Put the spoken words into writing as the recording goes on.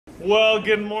Well,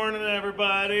 good morning,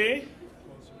 everybody.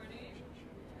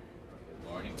 Good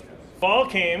morning. Fall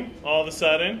came all of a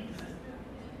sudden.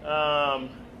 Well,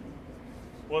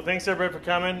 thanks everybody for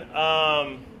coming.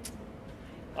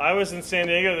 I was in San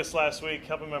Diego this last week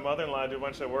helping my mother-in-law do a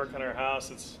bunch of work on her house.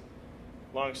 It's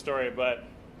a long story, but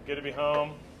good to be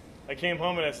home. I came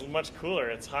home and it's much cooler.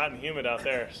 It's hot and humid out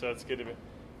there, so it's good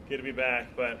to be back.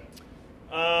 But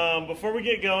before we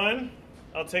get going,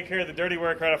 I'll take care of the dirty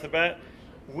work right off the bat.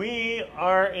 We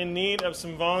are in need of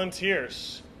some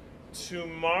volunteers.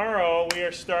 Tomorrow we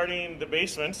are starting the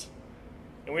basement,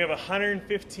 and we have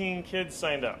 115 kids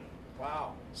signed up.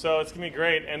 Wow. So it's going to be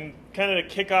great. And kind of to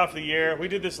kick off the year, we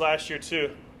did this last year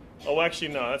too. Oh, actually,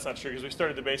 no, that's not true because we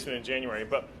started the basement in January.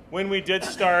 But when we did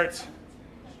start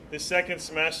the second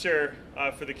semester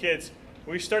for the kids,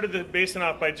 we started the basement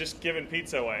off by just giving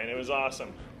pizza away, and it was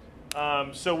awesome.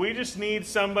 So we just need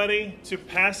somebody to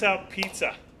pass out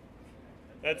pizza.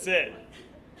 That's it.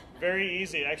 Very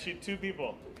easy. Actually, 2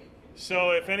 people.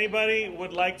 So if anybody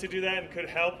would like to do that and could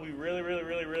help, we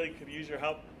really could use your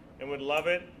help and would love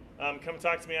it. Come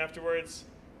talk to me afterwards.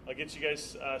 I'll get you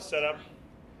guys set up.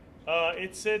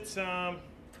 It's at,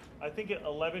 I think at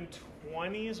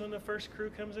 11:20 is when the first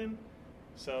crew comes in.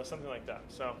 So something like that.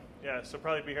 So yeah, so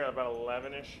probably be here about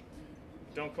 11-ish.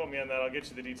 Don't quote me on that. I'll get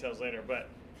you the details later. But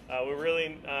we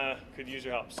really could use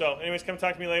your help. So anyways, come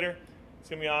talk to me later. It's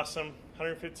going to be awesome.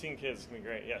 115 kids. It's going to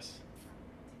be great. Yes?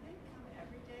 Do they come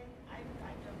every day? I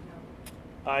don't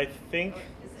know. I think...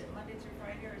 Is it Monday through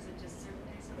Friday, or is it just certain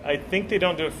days of the I week? think they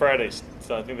don't do it Fridays.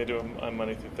 So I think they do it on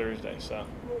Monday through Thursday. So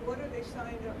Well, what are they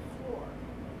signed up for?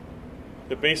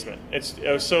 the basement. It's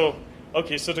so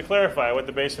okay. So to clarify what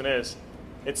the basement is,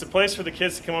 it's a place for the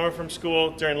kids to come over from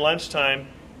school during lunchtime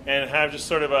and have just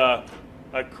sort of a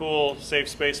cool, safe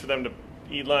space for them to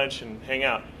eat lunch and hang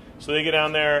out. So they get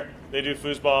down there, they do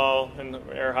foosball and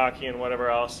air hockey and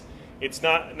whatever else. It's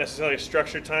not necessarily a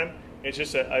structured time. It's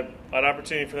just an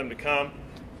opportunity for them to come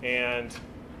and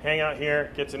hang out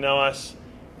here, get to know us.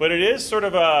 But it is sort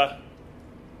of a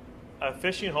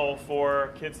fishing hole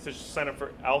for kids to sign up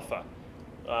for Alpha.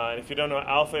 If you don't know what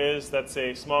Alpha is, that's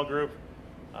a small group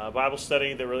Bible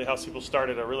study that really helps people start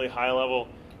at a really high level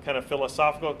kind of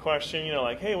philosophical question, you know,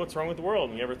 like, hey, what's wrong with the world?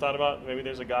 And you ever thought about maybe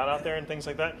there's a God out there and things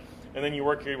like that? And then you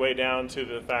work your way down to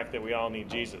the fact that we all need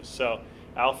Jesus. So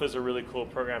Alpha is a really cool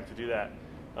program to do that.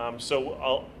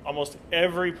 So almost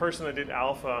every person that did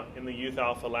Alpha in the Youth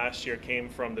Alpha last year came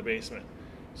from the basement.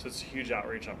 So it's a huge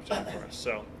outreach opportunity for us.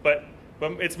 So, but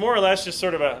it's more or less just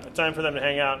sort of a time for them to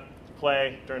hang out,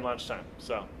 play during lunchtime.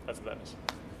 So that's what that is.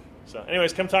 So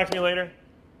anyways, come talk to me later.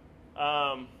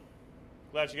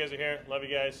 Glad you guys are here. Love you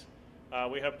guys.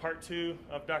 We have part 2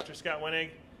 of Dr. Scott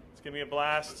Winnig. It's going to be a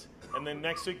blast. And then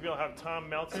next week we'll have Tom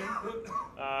Melton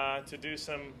to do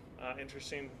some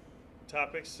interesting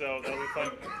topics. So that'll be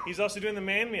fun. He's also doing the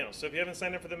Man Meal. So if you haven't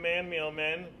signed up for the Man Meal,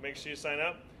 men, make sure you sign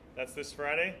up. That's this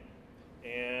Friday.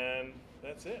 And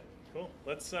that's it. Cool.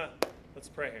 Let's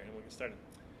pray here and we'll get started.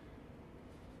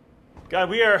 God,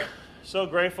 we are so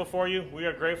grateful for you. We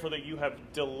are grateful that you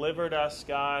have delivered us,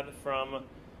 God, from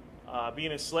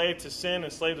being enslaved to sin,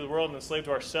 enslaved to the world, and enslaved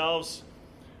to ourselves.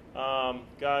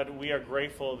 God, we are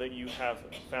grateful that you have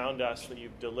found us, that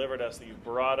you've delivered us, that you've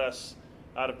brought us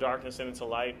out of darkness and into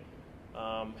light.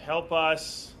 Help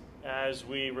us as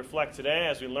we reflect today,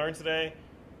 as we learn today,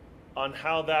 on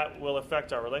how that will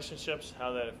affect our relationships,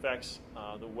 how that affects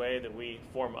the way that we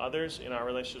form others in our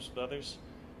relationships with others,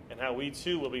 and how we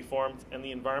too will be formed and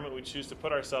the environment we choose to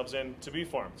put ourselves in to be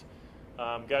formed.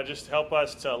 God, just help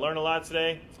us to learn a lot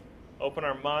today, open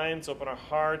our minds, open our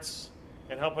hearts,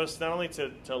 and help us not only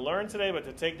to learn today, but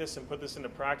to take this and put this into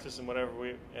practice in whatever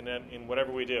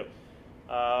we do.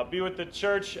 Be with the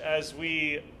church as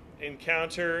we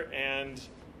encounter and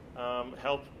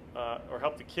help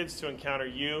the kids to encounter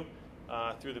you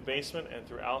through the basement and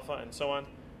through Alpha and so on.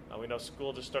 We know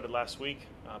school just started last week.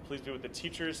 Please be with the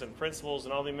teachers and principals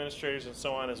and all the administrators and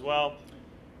so on as well.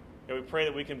 And we pray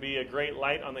that we can be a great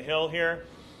light on the hill here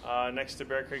next to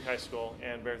Bear Creek High School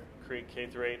and Bear Creek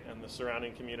K-8 and the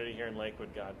surrounding community here in Lakewood,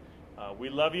 God. We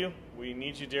love you. We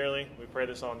need you dearly. We pray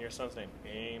this all in your son's name.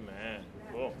 Amen.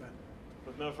 Cool.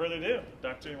 With no further ado,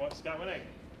 Dr. Scott Winnig.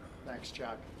 Thanks,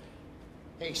 Chuck.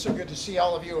 Hey, so good to see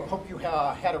all of you. I hope you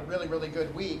had a really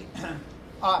good week.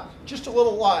 Just a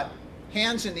little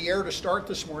hands in the air to start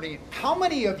this morning. How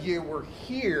many of you were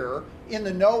here in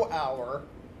the No Hour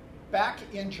back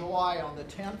in July on the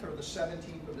 10th or the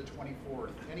 17th or the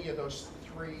 24th? Any of those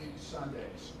 3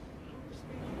 Sundays?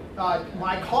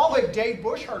 My colleague Dave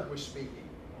Bushard was speaking.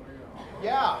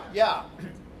 Yeah.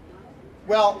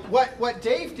 Well, what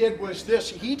Dave did was this.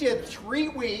 He did 3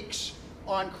 weeks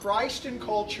on Christ and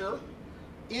culture,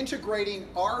 integrating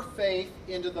our faith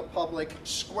into the public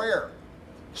square.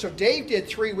 So Dave did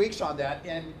 3 weeks on that,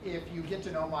 and if you get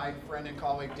to know my friend and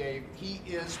colleague Dave, he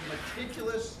is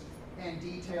meticulous and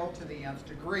detailed to the nth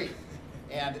degree.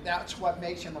 And that's what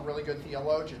makes him a really good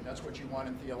theologian. That's what you want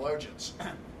in theologians.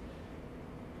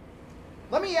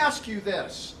 Let me ask you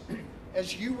this.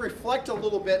 As you reflect a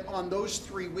little bit on those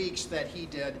 3 weeks that he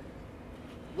did,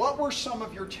 what were some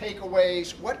of your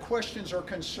takeaways? What questions or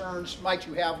concerns might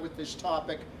you have with this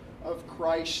topic of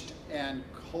Christ and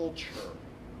culture?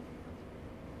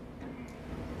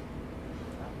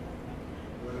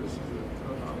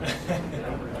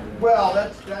 Well,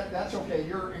 that's okay.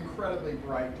 You're incredibly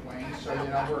bright, Dwayne. So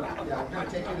we're going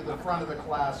to take you to the front of the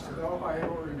class. No, I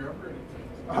don't remember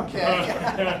anything.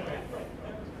 Okay.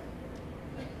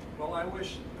 Well, I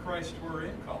wish Christ were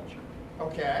in culture.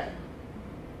 Okay.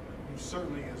 He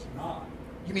certainly is not.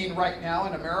 You mean right now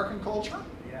in American culture?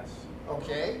 Yes.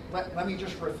 Okay. Let me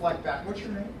just reflect back. What's your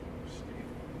name? Steve.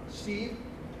 Steve?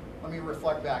 Let me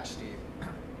reflect back, Steve.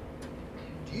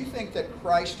 Do you think that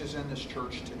Christ is in this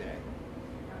church today?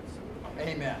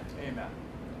 Absolutely. Amen. Amen.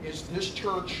 Is this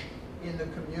church in the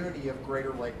community of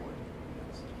Greater Lakewood?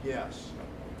 Yes.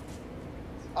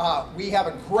 We have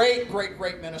a great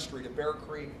ministry to Bear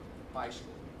Creek High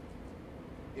School.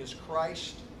 Is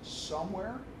Christ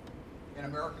somewhere in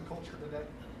American culture today?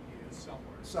 He is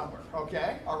somewhere. Somewhere.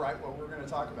 Okay. All right. Well, we're going to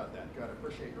talk about that. Good. I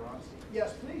appreciate your honesty.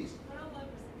 Yes, please. What I love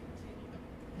is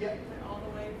the Yeah. continuum. All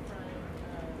the way from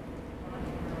like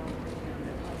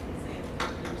he's saying,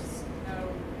 there's no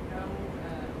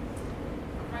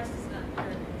Christ is not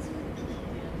there in his end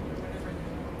or whatever,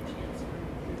 there's no chance for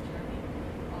your journey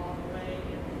all the way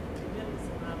in the middle of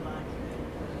my life that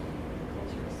the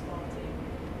culture is faulty,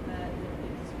 that it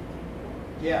is redeemable.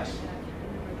 Yes. And I can't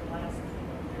remember the last thing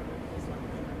up there, but it was like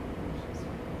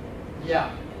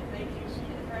Yeah. and it make you,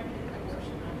 and for every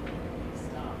abortion, I think we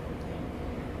stop and think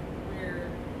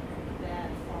where that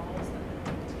falls under the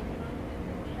continuum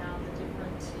and how the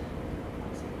different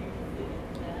points of view fit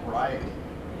into that. Right. And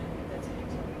that's a big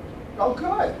topic. Oh,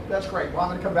 good. That's great. Well, I'm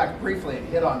going to come back briefly and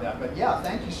hit on that. But yeah,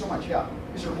 thank you so much. Yeah.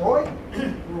 Is it Roy?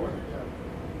 Roy, yeah.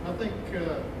 I think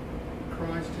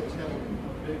Christ has had a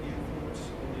big influence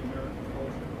on the American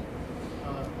culture.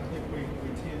 I think we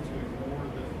tend to ignore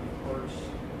the parts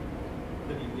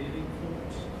that he did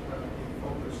influence. He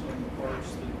focused on the parts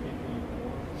that people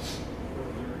ignore or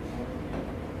they're ignoring him.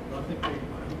 But I think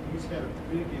he's had a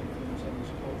big influence on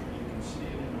this culture. You can see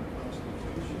it in our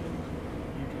Constitution.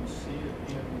 You can see it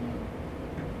in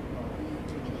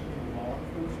law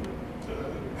enforcement.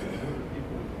 Whether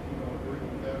people agree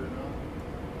with that or not.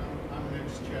 I'm an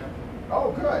ex-chaplain.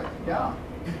 Oh, good. Yeah.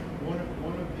 One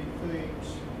of the things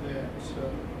that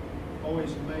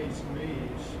always amazed me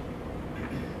is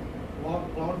law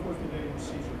enforcement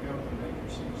agencies are government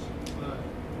agencies, but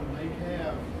when they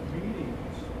have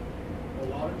meetings, a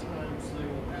lot of times they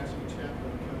will ask a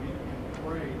chaplain to come in and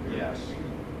pray during Yes. the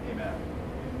meeting. Amen.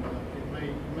 And it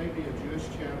may be a Jewish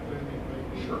chaplain, it may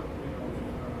be Sure.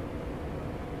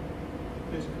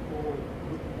 Episcopal,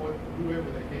 whoever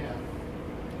they have,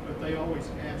 but they always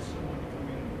ask someone to come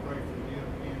in and pray for them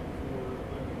and for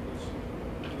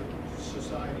the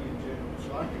society in general. So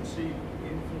I can see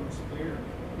influence there.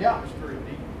 Yeah. It's very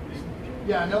deep.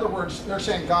 Yeah, in other words, they're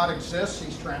saying God exists,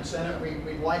 he's transcendent.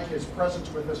 We like his presence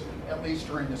with us, at least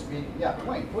during this meeting. Yeah,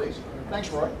 Wayne, please. Thanks,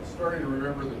 Roy. Starting to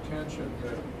remember the tension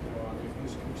that on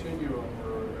this continuum,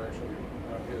 or actually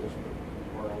not his,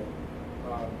 but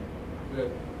Carl,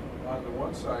 that on the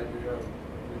one side you have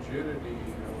rigidity,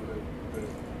 that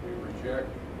we reject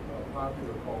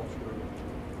popular culture.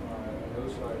 On the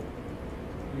other side,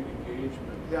 complete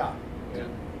engagement. Yeah. And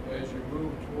as you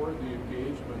move toward the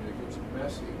engagement, it gets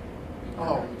messy. And you're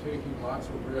Oh. going to be taking lots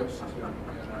of risks. And I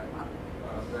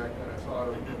back then I thought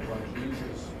of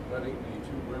Jesus letting the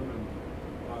two women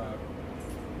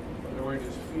anoint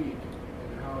his feet,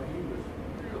 and how he was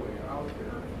really out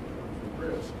there with the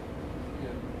risk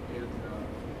in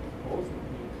both the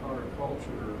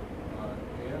counterculture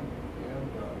and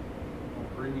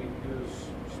bringing his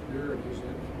spirit, his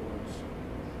influence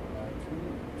to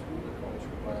the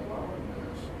culture by allowing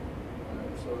this.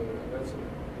 So that's an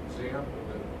example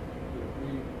that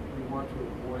we want to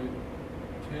avoid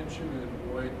tension and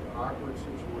avoid awkward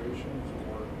situations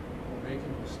or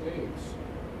making mistakes.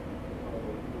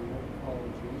 We won't follow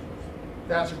Jesus.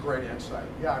 That's a great insight.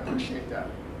 Yeah, I appreciate that.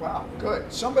 Wow,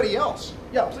 good. Somebody else.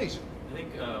 Yeah, please. I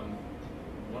think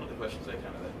one of the questions that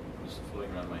was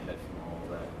floating around my head from all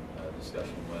that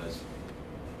discussion was,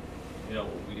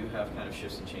 we do have kind of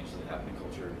shifts and changes that happen in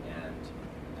culture, and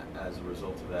as a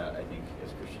result of that, I think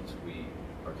as Christians we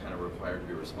are kind of required to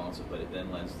be responsive, but it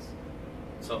then lends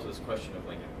itself to this question of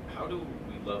like, how do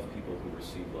we love people who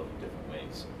receive love in different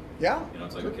ways? Yeah. You know,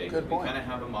 it's like, good, okay, good we point. kind of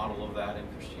have a model of that in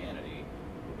Christianity,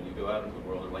 but when you go out into the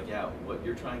world, they're like, yeah, what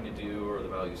you're trying to do or the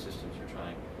value systems you're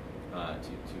trying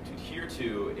to adhere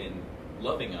to in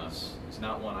loving us is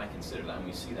not one I consider that, and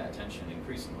we see that tension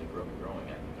increasingly growing,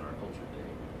 I think, in our culture today.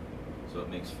 So it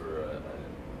makes for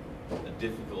a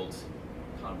difficult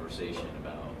conversation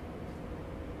about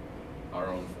our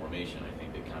own formation, I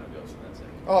think, that kind of goes in that sense.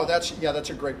 Oh, that's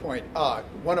a great point.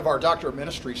 One of our Doctor of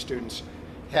Ministry students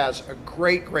has a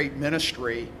great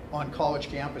ministry on college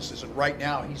campuses, and right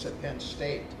now he's at Penn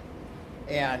State.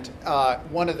 And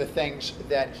one of the things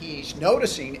that he's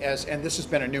noticing, and this has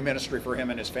been a new ministry for him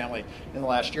and his family in the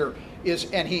last year,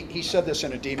 is, and he said this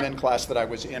in a D-Min class that I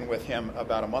was in with him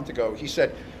about a month ago, he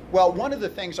said, well, one of the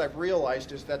things I've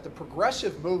realized is that the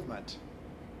progressive movement,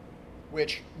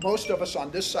 which most of us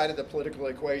on this side of the political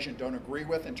equation don't agree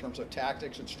with in terms of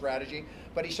tactics and strategy,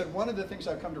 but he said one of the things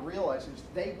I've come to realize is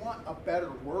they want a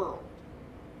better world.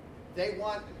 They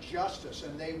want justice,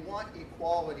 and they want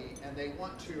equality, and they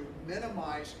want to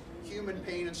minimize human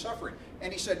pain and suffering.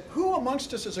 And he said, who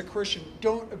amongst us as a Christian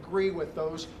don't agree with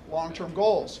those long-term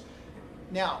goals?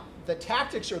 Now, the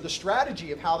tactics or the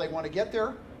strategy of how they want to get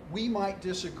there, we might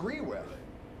disagree with.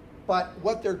 But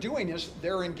what they're doing is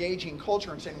they're engaging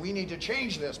culture and saying, we need to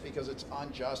change this because it's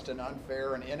unjust and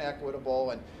unfair and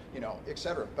inequitable and, et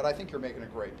cetera. But I think you're making a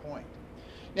great point.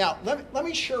 Now, let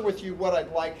me share with you what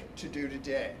I'd like to do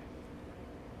today.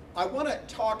 I want to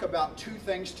talk about two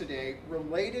things today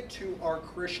related to our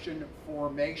Christian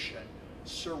formation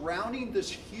surrounding this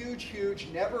huge,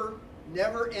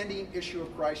 never-ending issue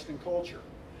of Christ and culture.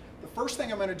 The first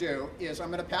thing I'm going to do is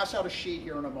I'm going to pass out a sheet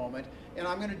here in a moment, and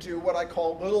I'm going to do what I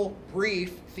call a little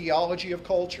brief theology of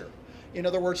culture. In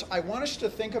other words, I want us to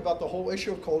think about the whole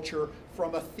issue of culture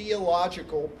from a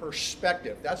theological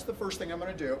perspective. That's the first thing I'm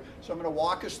going to do. So I'm going to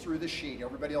walk us through the sheet.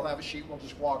 Everybody will have a sheet. We'll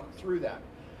just walk through that.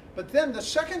 But then the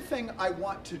second thing I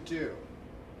want to do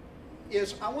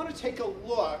is I want to take a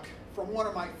look from one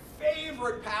of my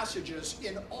favorite passages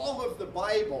in all of the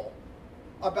Bible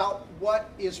about what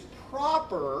is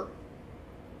proper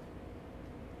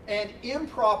and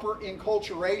improper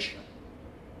enculturation.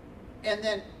 And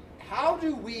then how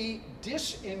do we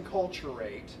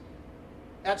disenculturate,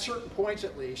 at certain points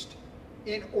at least,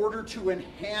 in order to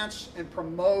enhance and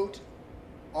promote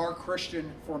our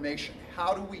Christian formation?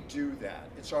 How do we do that?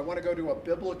 And so I want to go to a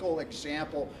biblical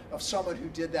example of someone who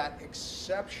did that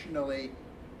exceptionally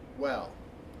well.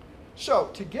 So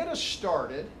to get us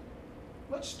started,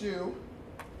 let's do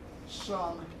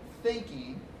some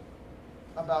thinking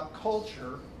about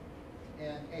culture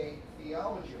and a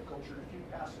theology of culture. If you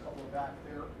pass a couple back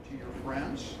there to your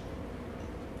friends,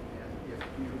 and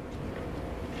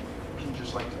if you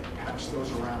just like to pass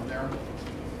those around there,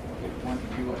 I'll give one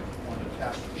to you and one to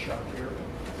pass to Chuck here.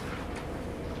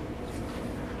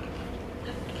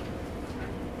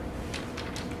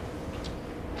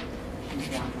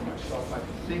 Keep one for myself. I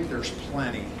think there's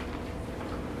plenty.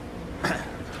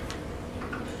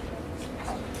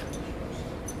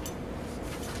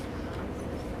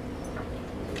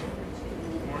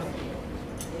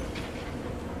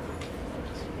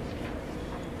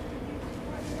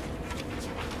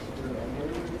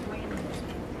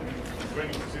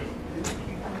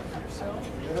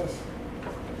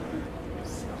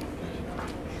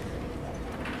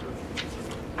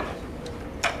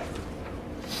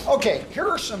 Okay, here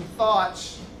are some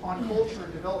thoughts on culture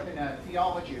and developing a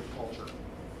theology of culture.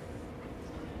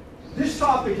 This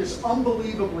topic is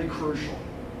unbelievably crucial.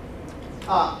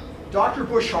 Dr.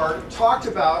 Bushard talked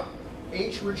about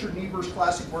H. Richard Niebuhr's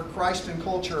classic work, Christ and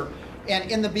Culture,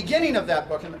 and in the beginning of that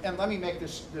book, and let me make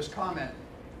this comment,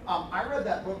 I read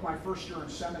that book my first year in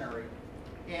seminary,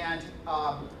 and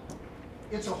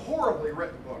it's a horribly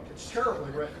written book. It's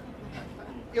terribly written.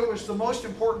 It was the most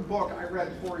important book I read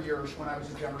in 4 years when I was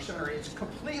in Denver Seminary. It's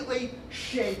completely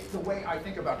shaped the way I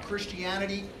think about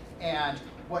Christianity and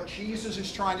what Jesus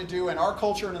is trying to do in our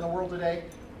culture and in the world today.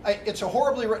 It's a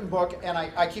horribly written book, and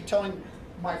I keep telling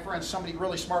my friends, somebody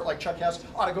really smart like Chuck Hess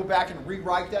ought to go back and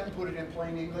rewrite that and put it in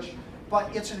plain English.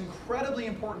 But it's an incredibly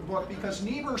important book because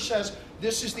Niebuhr says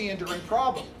this is the enduring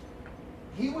problem.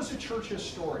 He was a church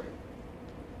historian.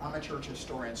 I'm a church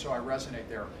historian, so I resonate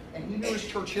there. And he knew his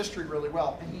church history really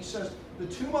well. And he says the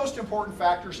two most important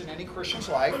factors in any Christian's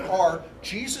life are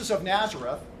Jesus of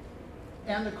Nazareth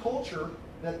and the culture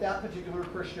that that particular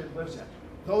Christian lives in.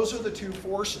 Those are the two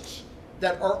forces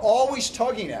that are always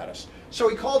tugging at us. So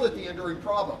he called it the enduring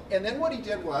problem. And then what he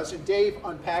did was, and Dave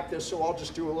unpacked this, so I'll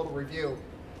just do a little review.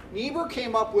 Niebuhr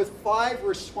came up with 5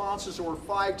 responses or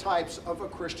 5 types of a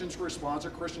Christian's response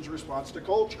to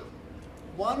culture.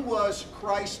 One was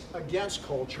Christ against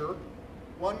culture.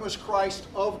 One was Christ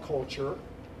of culture.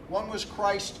 One was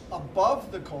Christ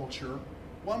above the culture.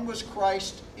 One was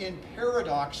Christ in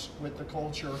paradox with the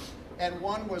culture. And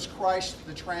one was Christ,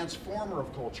 the transformer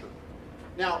of culture.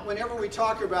 Now, whenever we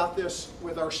talk about this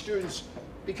with our students,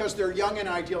 because they're young and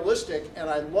idealistic, and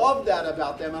I love that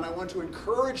about them, and I want to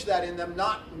encourage that in them,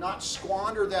 not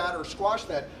squander that or squash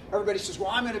that. Everybody says,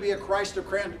 well, I'm going to be a Christ of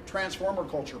transformer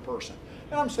culture person.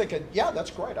 And I'm thinking, yeah,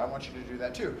 that's great. I want you to do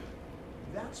that too.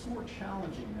 That's more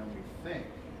challenging than we think.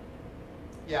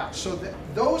 Yeah, so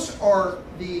those are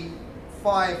the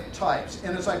 5 types.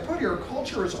 And as I put here,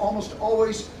 culture is almost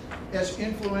always as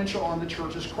influential on the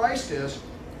church as Christ is.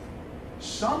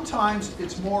 Sometimes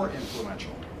it's more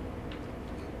influential.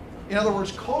 In other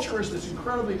words, culture is this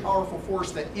incredibly powerful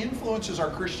force that influences our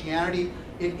Christianity.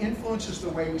 It influences the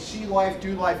way we see life,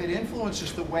 do life. It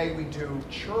influences the way we do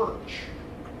church.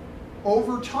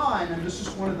 Over time, and this is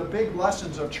one of the big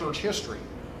lessons of church history,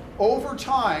 over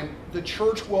time, the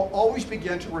church will always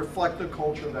begin to reflect the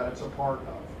culture that it's a part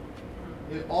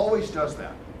of. It always does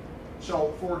that.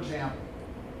 So, for example,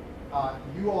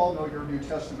 you all know your New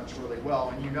Testaments really well,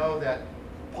 and you know that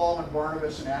Paul and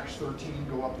Barnabas in Acts 13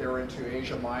 go up there into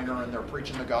Asia Minor, and they're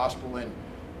preaching the gospel in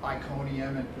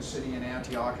Iconium and Pisidian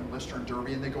Antioch and Lystra and Derbe,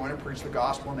 and they go in and preach the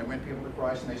gospel, and they win people to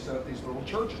Christ, and they set up these little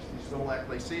churches, these little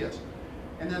ecclesias.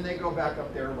 And then they go back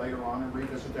up there later on and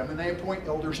revisit them, and they appoint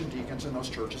elders and deacons in those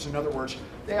churches. In other words,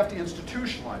 they have to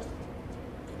institutionalize them.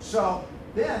 So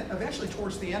then, eventually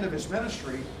towards the end of his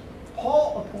ministry,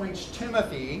 Paul appoints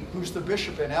Timothy, who's the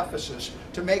bishop in Ephesus,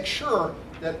 to make sure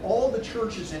that all the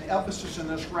churches in Ephesus and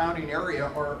the surrounding area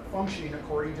are functioning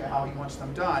according to how he wants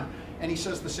them done. And he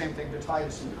says the same thing to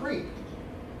Titus in Crete.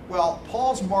 Well,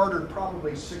 Paul's martyred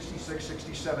probably 66,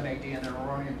 67 AD in the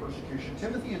Neronian persecution.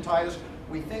 Timothy and Titus,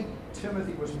 we think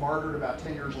Timothy was martyred about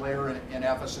 10 years later in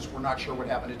Ephesus. We're not sure what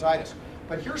happened to Titus.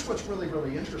 But here's what's really,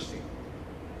 really interesting.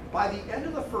 By the end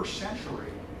of the 1st century,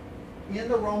 in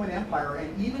the Roman Empire,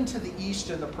 and even to the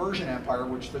east in the Persian Empire,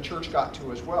 which the church got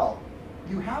to as well,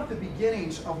 you have the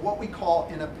beginnings of what we call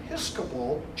an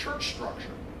episcopal church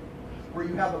structure, where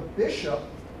you have a bishop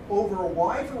over a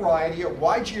wide variety, a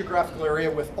wide geographical area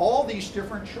with all these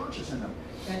different churches in them.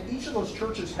 And each of those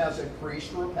churches has a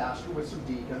priest or a pastor with some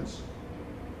deacons.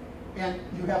 And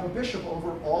you have a bishop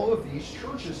over all of these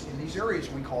churches in these areas.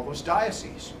 We call those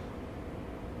dioceses.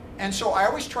 And so I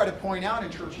always try to point out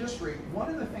in church history, one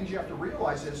of the things you have to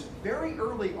realize is very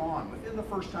early on, within the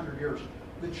first 100 years,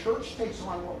 the church takes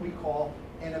on what we call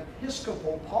an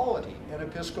episcopal polity, an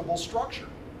episcopal structure,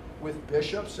 with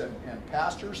bishops and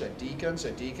pastors and deacons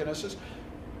and deaconesses.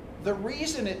 The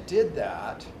reason it did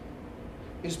that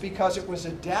is because it was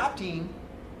adapting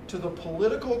to the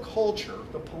political culture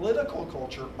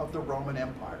of the Roman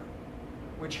Empire,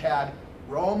 which had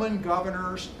Roman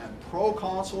governors and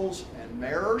proconsuls and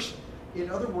mayors. In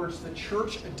other words, the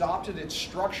church adopted its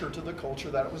structure to the culture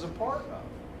that it was a part of.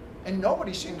 And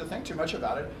nobody seemed to think too much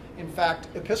about it. In fact,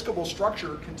 episcopal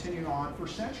structure continued on for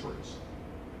centuries.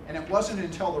 And it wasn't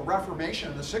until the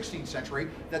Reformation in the 16th century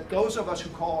that those of us who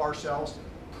call ourselves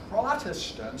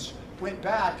Protestants went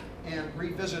back and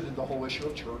revisited the whole issue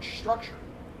of church structure.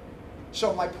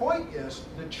 So my point is,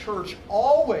 the church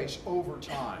always, over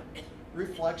time,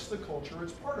 reflects the culture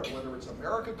it's part of, whether it's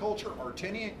American culture,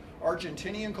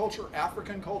 Argentinian culture,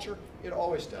 African culture, it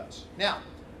always does. Now,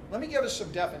 let me give us some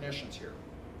definitions here.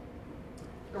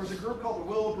 There was a group called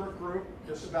the Willowbrook Group,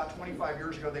 just about 25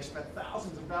 years ago. They spent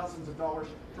thousands and thousands of dollars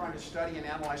trying to study and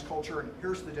analyze culture, and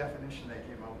here's the definition they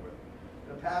came up with: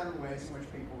 the pattern ways in which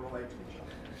people relate to each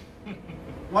other.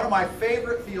 One of my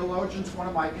favorite theologians, one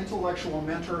of my intellectual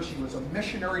mentors, he was a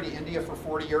missionary to India for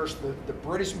 40 years, the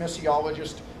British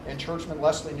missiologist and churchman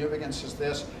Leslie Newbigin says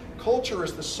this: culture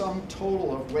is the sum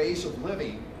total of ways of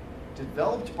living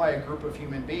developed by a group of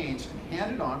human beings and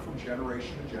handed on from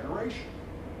generation to generation.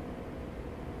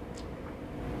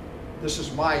 This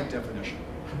is my definition.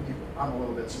 I'm a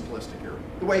little bit simplistic here.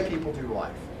 The way people do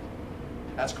life.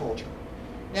 That's culture.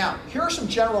 Now, here are some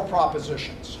general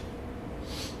propositions.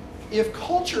 If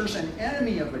culture's an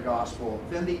enemy of the gospel,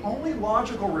 then the only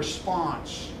logical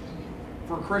response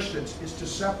for Christians is to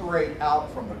separate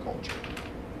out from the culture.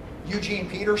 Eugene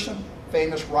Peterson,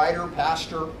 famous writer,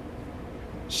 pastor,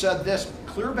 said this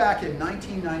clear back in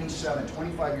 1997,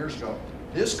 25 years ago: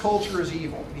 this culture is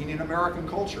evil, meaning American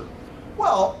culture.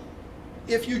 Well,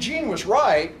 if Eugene was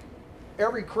right,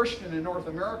 every Christian in North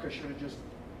America should have just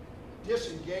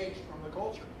disengaged from the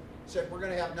culture. Said, we're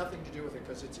going to have nothing to do with it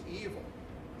because it's evil.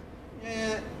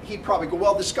 he'd probably go,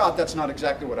 well, Scott, that's not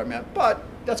exactly what I meant. But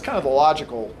that's kind of the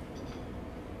logical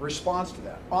response to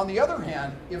that. On the other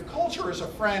hand, if culture is a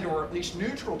friend or at least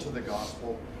neutral to the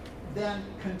gospel, then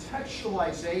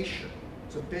contextualization,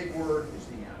 it's a big word, is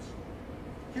the answer.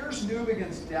 Here's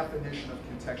Newbigin's definition of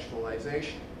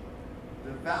contextualization.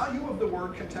 The value of the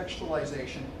word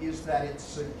contextualization is that it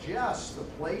suggests the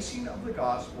placing of the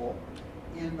gospel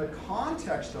in the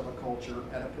context of a culture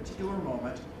at a particular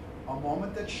moment, a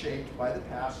moment that's shaped by the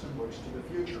past and looks to the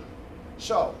future.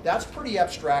 So that's pretty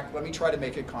abstract. Let me try to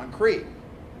make it concrete.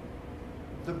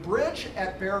 The bridge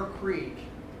at Bear Creek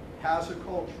has a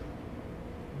culture.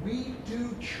 We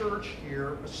do church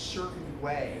here a certain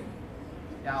way.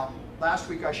 Now, last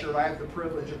week I shared I have the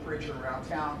privilege of preaching around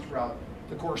town throughout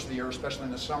the course of the year, especially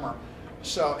in the summer.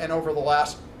 So, and over the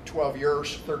last 12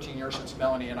 years, 13 years since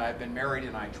Melanie and I have been married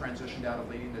and I transitioned out of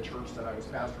leading the church that I was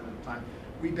pastoring at the time,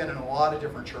 we've been in a lot of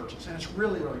different churches, and it's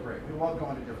really, really great. We love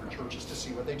going to different churches to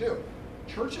see what they do.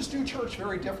 Churches do church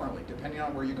very differently, depending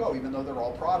on where you go, even though they're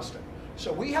all Protestant.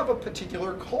 So we have a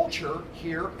particular culture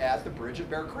here at the bridge at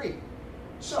Bear Creek.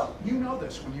 So, you know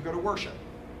this when you go to worship.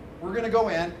 We're going to go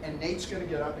in, and Nate's going to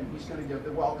get up, and he's going to give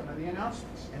the welcome and the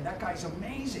announcements. And that guy's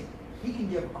amazing. He can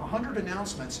give 100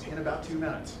 announcements in about 2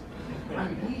 minutes. I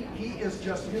mean, he is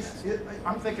just,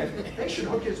 I'm thinking, they should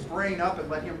hook his brain up and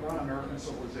let him run American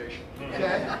civilization.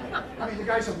 Okay? I mean, the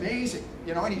guy's amazing.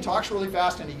 You know, and he talks really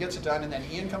fast, and he gets it done, and then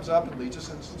Ian comes up and leads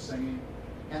us in some singing.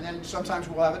 And then sometimes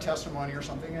we'll have a testimony or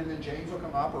something, and then James will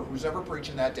come up, or who's ever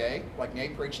preaching that day, like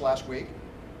Nate preached last week,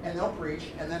 and they'll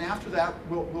preach. And then after that,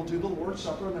 we'll do the Lord's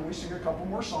Supper, and then we sing a couple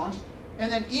more songs.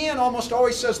 And then Ian almost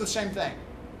always says the same thing.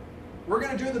 We're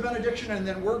going to do the benediction, and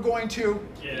then we're going to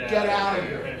get out of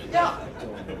here. Yeah.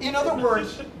 In other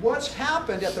words, what's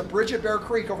happened at the bridge at Bear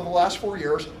Creek over the last 4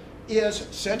 years is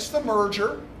since the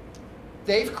merger,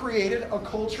 they've created a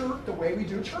culture the way we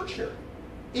do church here.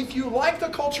 If you like the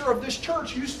culture of this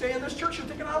church, you stay in this church. You're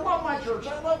thinking, I love my church.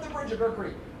 I love the bridge at Bear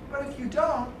Creek. But if you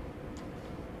don't,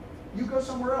 you go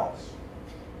somewhere else.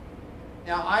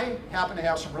 Now, I happen to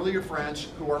have some really good friends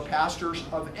who are pastors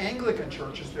of Anglican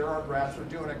churches. They're our grads. They're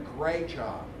doing a great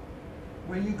job.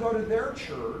 When you go to their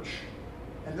church,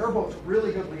 and they're both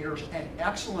really good leaders and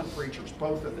excellent preachers,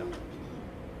 both of them.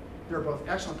 They're both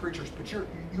excellent preachers, but you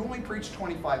only preach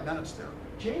 25 minutes there.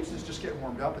 James is just getting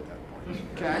warmed up at that point.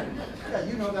 Okay? Yeah,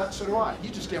 you know that, so do I.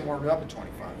 You just get warmed up at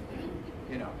 25.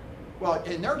 You know. Well,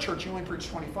 in their church, you only preach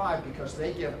 25 because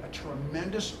they give a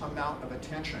tremendous amount of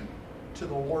attention to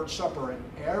the Lord's Supper, and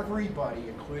everybody,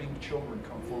 including children,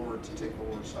 come forward to take the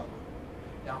Lord's Supper.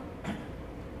 Now,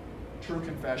 true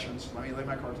confessions, let me lay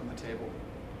my cards on the table.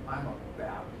 I'm a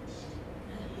Baptist.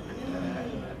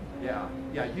 Yeah,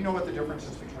 you know what the difference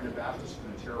is between a Baptist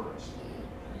and a terrorist.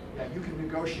 Yeah, you can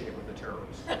negotiate with a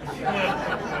terrorist.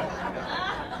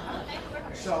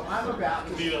 So I'm a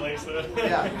Baptist.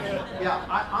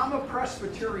 I'm a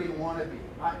Presbyterian wannabe.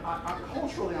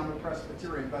 Culturally, I'm a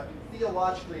Presbyterian, but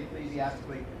theologically,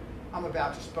 ecclesiastically, I'm a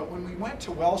Baptist. But when we went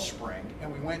to Wellspring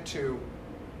and we went to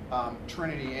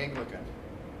Trinity Anglican,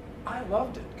 I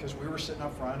loved it because we were sitting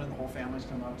up front and the whole family's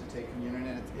come up to take communion,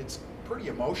 and it's pretty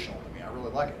emotional to me. I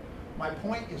really like it. My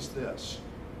point is this.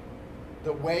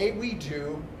 The way we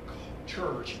do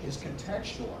church is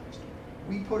contextualized.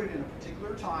 We put it in a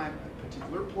particular time, a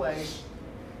particular place,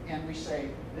 and we say,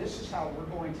 this is how we're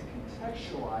going to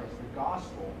contextualize the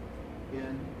gospel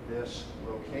in this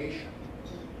location.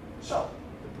 So,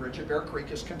 the bridge at Bear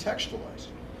Creek is contextualized.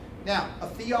 Now, a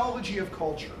theology of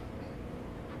culture.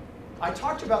 I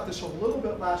talked about this a little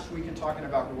bit last week in talking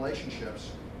about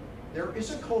relationships. There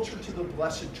is a culture to the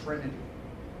Blessed Trinity.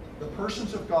 The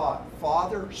persons of God,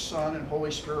 Father, Son, and Holy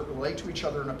Spirit relate to each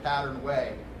other in a patterned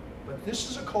way. But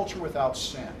this is a culture without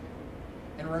sin.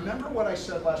 And remember what I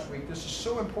said last week. This is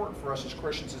so important for us as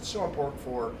Christians. It's so important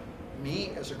for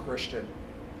me as a Christian.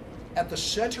 At the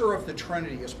center of the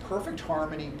Trinity is perfect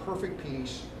harmony, perfect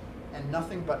peace, and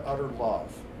nothing but utter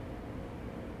love.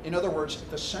 In other words,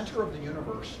 the center of the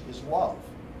universe is love.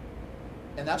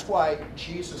 And that's why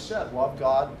Jesus said, love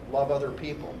God, love other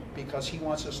people, because he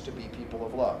wants us to be people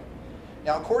of love.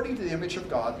 Now, according to the image of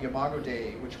God, the Imago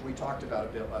Dei, which we talked about a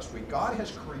bit last week, God has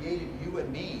created you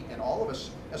and me and all of us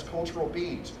as cultural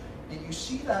beings. And you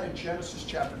see that in Genesis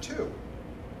chapter 2.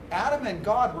 Adam and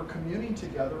God were communing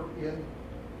together in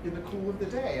the cool of the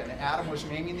day. And Adam was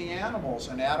naming the animals,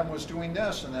 and Adam was doing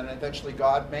this, and then eventually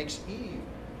God makes Eve.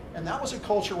 And that was a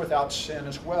culture without sin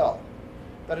as well.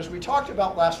 But as we talked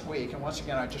about last week, and once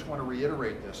again, I just want to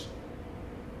reiterate this,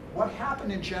 what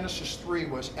happened in Genesis 3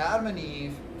 was Adam and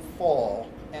Eve fall,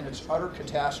 and it's utter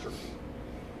catastrophe.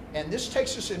 And this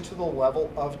takes us into the level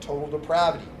of total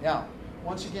depravity. Now,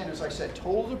 once again, as I said,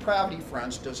 total depravity,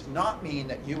 friends, does not mean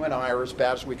that you and I are as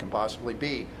bad as we can possibly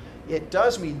be. It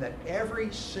does mean that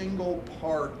every single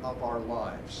part of our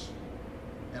lives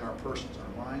and our persons,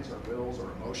 our minds, our wills,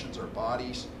 our emotions, our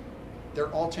bodies,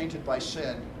 they're all tainted by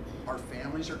sin. Our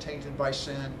families are tainted by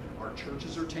sin. Our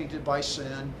churches are tainted by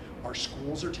sin. Our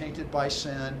schools are tainted by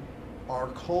sin. Our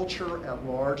culture at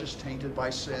large is tainted by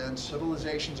sin.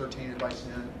 Civilizations are tainted by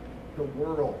sin. The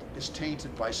world is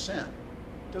tainted by sin.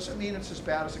 Doesn't mean it's as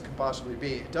bad as it can possibly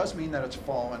be. It does mean that it's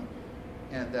fallen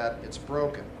and that it's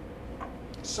broken.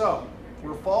 So,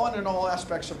 we're fallen in all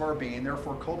aspects of our being,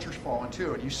 therefore culture's fallen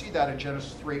too. And you see that in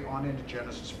Genesis 3 on into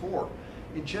Genesis 4.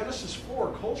 In Genesis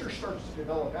 4, culture starts to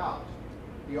develop out.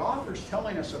 The author's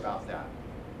telling us about that.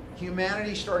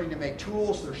 Humanity's starting to make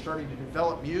tools, they're starting to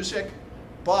develop music,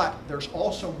 but there's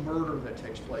also murder that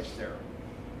takes place there.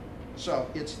 So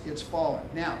it's fallen.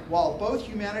 Now, while both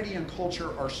humanity and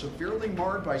culture are severely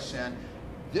marred by sin,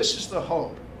 this is the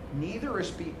hope. Neither is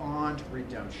beyond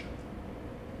redemption.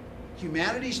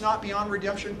 Humanity's not beyond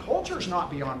redemption. Culture's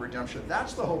not beyond redemption.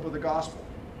 That's the hope of the gospel.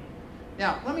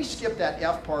 Now, let me skip that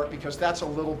F part because that's a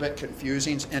little bit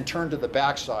confusing and turn to the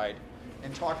backside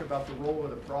and talk about the role of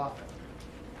the prophet.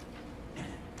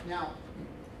 Now,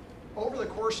 over the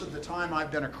course of the time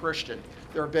I've been a Christian,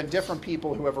 there have been different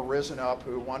people who have arisen up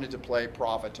who wanted to play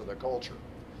prophet to the culture.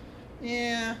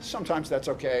 Yeah, sometimes that's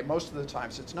okay. Most of the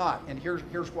times it's not. And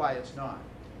here's why it's not.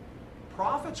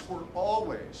 Prophets were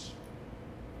always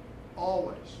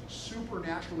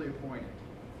supernaturally appointed,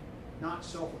 not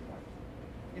self-appointed.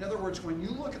 In other words, when you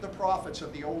look at the prophets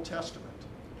of the Old Testament,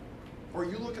 or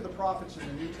you look at the prophets in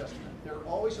the New Testament, they're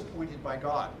always appointed by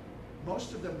God.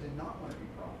 Most of them did not want to be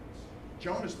prophets.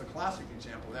 Jonah's the classic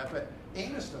example of that, but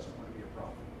Amos doesn't want to be a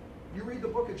prophet. You read the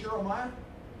book of Jeremiah,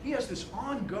 he has this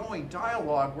ongoing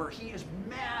dialogue where he is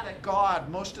mad at God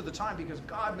most of the time because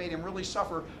God made him really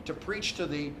suffer to preach to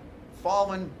the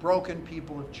fallen, broken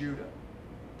people of Judah.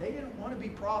 They didn't want to be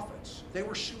prophets. They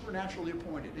were supernaturally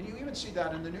appointed. And you even see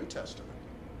that in the New Testament.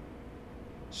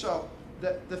 So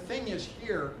the thing is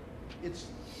here,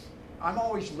 I'm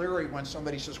always leery when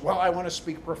somebody says, well, I want to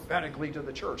speak prophetically to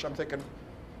the church. I'm thinking,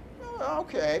 oh,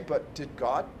 okay, but did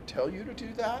God tell you to do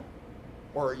that?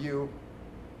 Or are you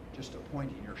just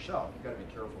appointing yourself? You've got to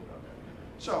be careful about that.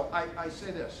 So I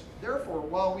say this. Therefore,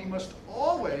 while we must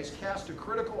always cast a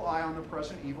critical eye on the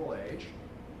present evil age,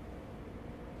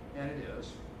 and it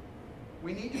is,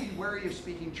 we need to be wary of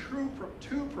speaking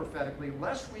too prophetically,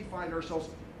 lest we find ourselves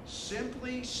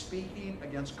simply speaking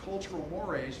against cultural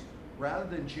mores rather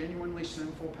than genuinely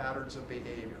sinful patterns of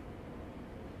behavior.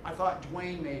 I thought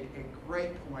Dwayne made a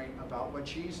great point about what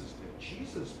Jesus did.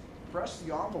 Jesus pressed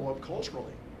the envelope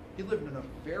culturally. He lived in a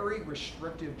very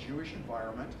restrictive Jewish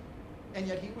environment, and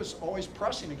yet he was always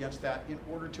pressing against that in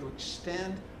order to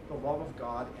extend the love of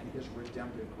God and his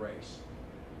redemptive grace.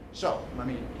 So, let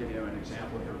me give you an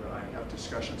example here that I have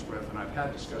discussions with, and I've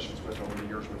had discussions with over the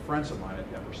years with friends of mine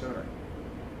at Denver Center.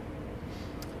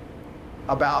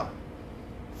 About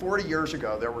 40 years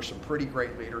ago, there were some pretty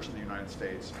great leaders in the United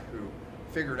States who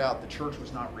figured out the church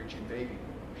was not reaching baby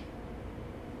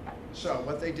boomers. So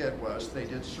what they did was they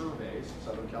did surveys in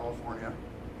Southern California,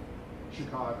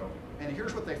 Chicago, and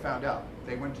here's what they found out.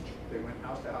 They went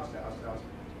house to house to house to house,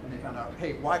 and they found out,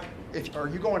 hey, are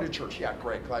you going to church? Yeah,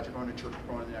 great, glad you're going to church.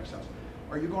 We're going to the next house.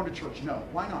 Are you going to church? No.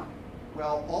 Why not?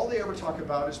 Well, all they ever talk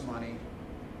about is money.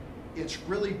 It's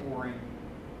really boring,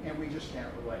 and we just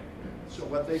can't relate. So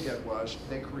what they did was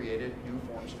they created new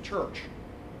forms of church.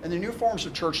 And the new forms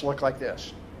of church look like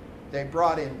this. They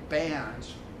brought in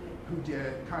bands who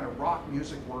did kind of rock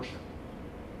music worship.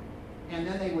 And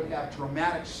then they would have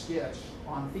dramatic skits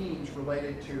on themes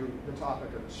related to the topic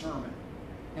of the sermon.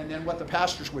 And then what the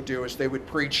pastors would do is they would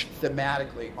preach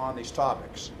thematically on these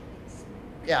topics.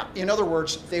 Yeah, in other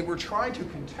words, they were trying to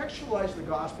contextualize the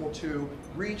gospel to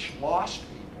reach lost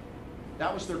people.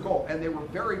 That was their goal, and they were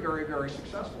very, very, very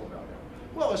successful about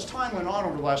that. Well, as time went on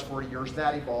over the last 40 years,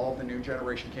 that evolved, the new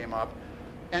generation came up.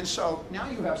 And so now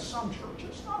you have some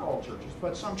churches, not all churches,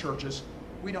 but some churches,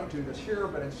 we don't do this here,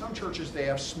 but in some churches they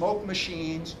have smoke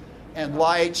machines and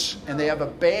lights, and they have a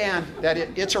band that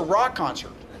it's a rock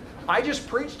concert. I just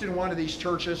preached in one of these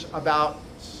churches about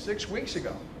 6 weeks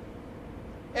ago.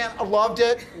 And I loved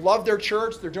it, loved their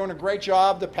church. They're doing a great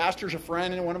job. The pastor's a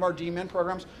friend in one of our D-Men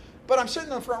programs. But I'm sitting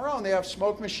in the front row, and they have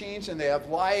smoke machines, and they have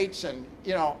lights, and,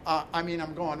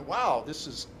 I'm going, wow, this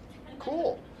is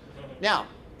cool. Now,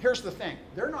 here's the thing.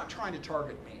 They're not trying to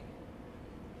target me.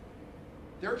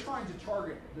 They're trying to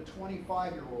target the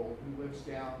 25-year-old who lives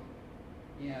down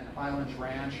in Highlands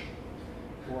Ranch,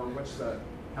 or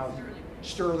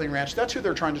Sterling Ranch. That's who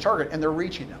they're trying to target, and they're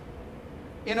reaching them.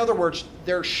 In other words,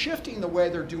 they're shifting the way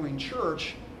they're doing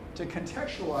church to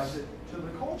contextualize it to the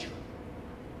culture.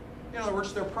 In other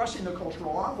words, they're pressing the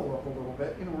cultural envelope a little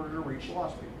bit in order to reach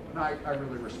lost people. And I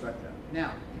really respect that.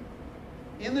 Now,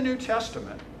 in the New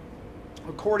Testament,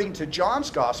 according to John's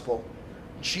Gospel,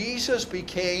 Jesus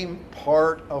became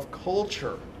part of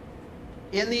culture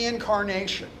in the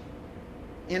incarnation.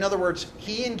 In other words,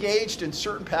 he engaged in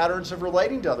certain patterns of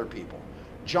relating to other people.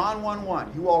 John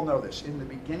 1:1, you all know this. In the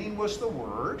beginning was the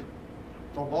Word,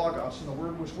 the Logos, and the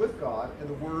Word was with God, and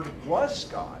the Word was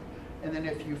God. And then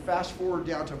if you fast forward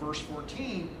down to verse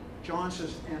 14, John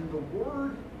says, and the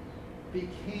Word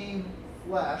became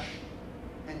flesh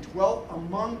and dwelt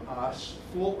among us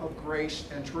full of grace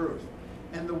and truth.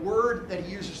 And the word that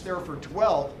he uses there for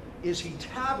dwelt is he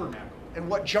tabernacled. And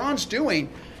what John's doing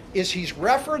is he's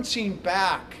referencing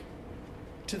back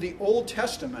to the Old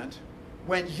Testament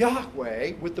when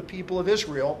Yahweh, with the people of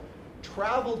Israel,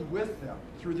 traveled with them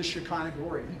through the Shekinah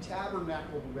glory. He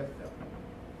tabernacled with them.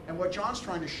 And what John's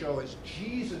trying to show is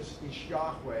Jesus is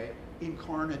Yahweh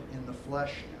incarnate in the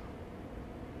flesh now.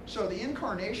 So the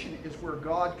incarnation is where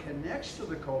God connects to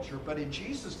the culture, but in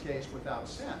Jesus' case, without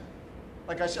sin.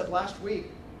 Like I said last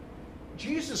week,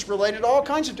 Jesus related to all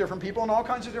kinds of different people in all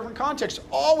kinds of different contexts,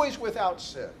 always without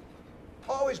sin.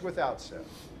 Always without sin.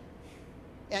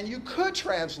 And you could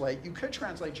translate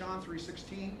John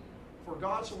 3:16, for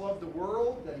God so loved the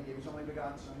world that he gave his only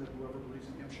begotten Son, that whoever believes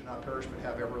in him should not perish but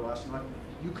have everlasting life.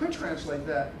 You could translate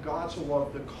that, God so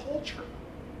loved the culture.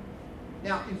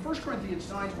 Now, in 1 Corinthians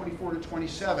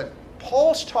 9:24-27,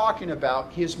 Paul's talking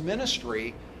about his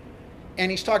ministry, and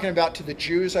he's talking about to the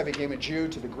Jews, I became a Jew,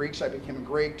 to the Greeks, I became a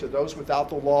Greek, to those without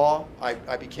the law,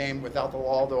 I became without the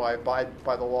law, though I abide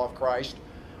by the law of Christ.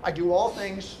 I do all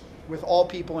things with all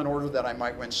people in order that I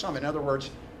might win some. In other words,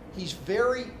 he's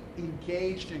very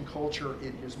engaged in culture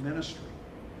in his ministry.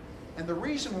 And the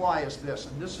reason why is this,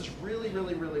 and this is really,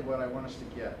 really, really what I want us to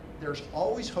get. There's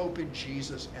always hope in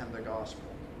Jesus and the gospel.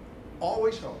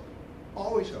 Always hope.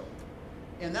 Always hope.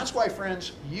 And that's why,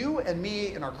 friends, you and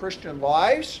me in our Christian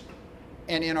lives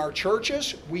and in our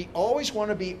churches, we always want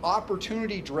to be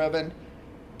opportunity driven.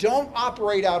 Don't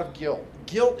operate out of guilt.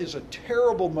 Guilt is a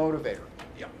terrible motivator.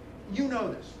 Yeah. You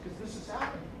know this, because this has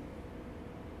happened.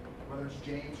 Whether it's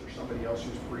James or somebody else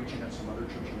who's preaching at some other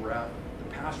church you were at, the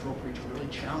pastor will preach a really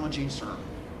challenging sermon.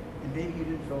 And maybe you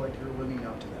didn't feel like you're living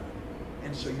up to that.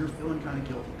 And so you're feeling kind of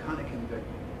guilty, kind of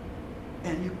convicted.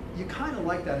 And you kind of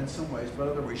like that in some ways, but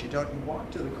other ways you don't. You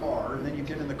walk to the car, and then you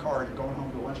get in the car, and you're going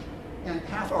home to lunch. And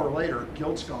half hour later,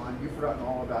 guilt's gone. You've forgotten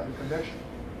all about your conviction.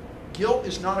 Guilt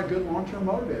is not a good long-term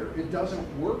motivator. It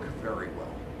doesn't work very well.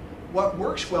 What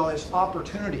works well is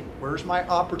opportunity. Where's my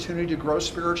opportunity to grow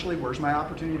spiritually? Where's my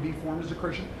opportunity to be formed as a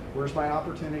Christian? Where's my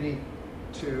opportunity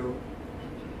to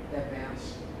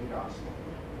advance the gospel?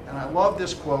 And I love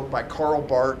this quote by Karl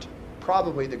Barth,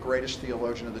 probably the greatest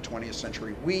theologian of the 20th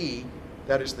century. We,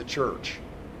 that is the church,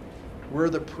 we're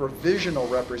the provisional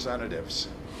representatives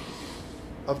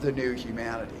of the new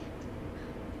humanity.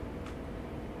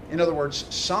 In other words,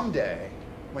 someday,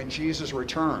 when Jesus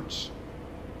returns,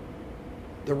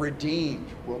 the redeemed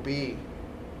will be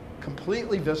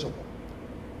completely visible.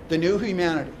 The new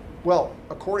humanity. Well,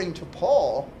 according to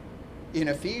Paul in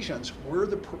Ephesians, we're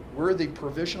the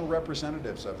provisional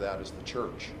representatives of that as the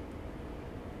church.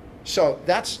 So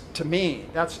that's, to me,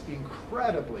 that's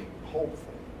incredibly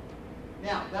hopeful.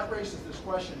 Now, that raises this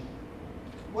question,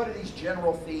 what do these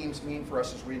general themes mean for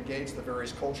us as we engage the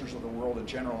various cultures of the world in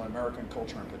general, and American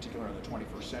culture in particular in the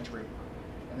 21st century?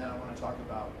 And then I want to talk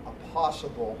about a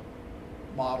possible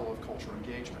model of cultural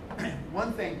engagement.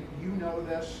 One thing, you know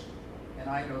this, and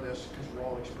I know this because we're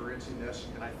all experiencing this,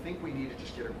 and I think we need to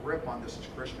just get a grip on this as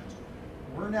Christians.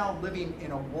 We're now living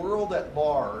in a world at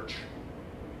large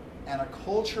and a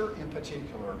culture in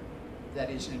particular that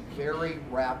is in very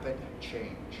rapid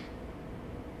change.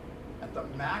 At the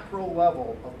macro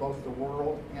level of both the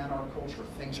world and our culture,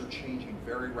 things are changing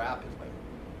very rapidly.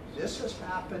 This has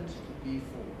happened before.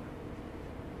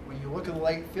 When you look at the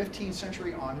late 15th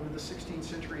century on into the 16th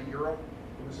century in Europe,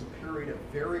 it was a period of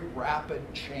very rapid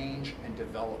change and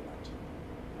development.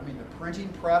 I mean, the printing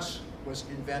press was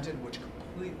invented, which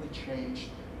completely changed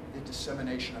the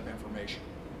dissemination of information.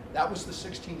 That was the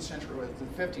 16th century,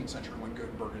 the 15th century when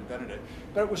Gutenberg invented it.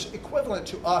 But it was equivalent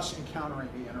to us encountering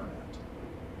the internet.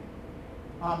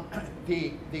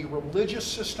 The religious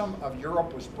system of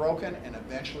Europe was broken, and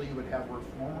eventually you would have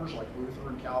reformers like Luther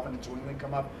and Calvin and Zwingli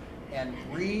come up and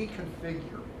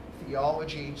reconfigure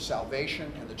theology,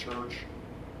 salvation, and the church.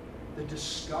 The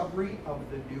discovery of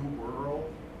the New World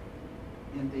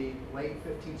in the late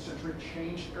 15th century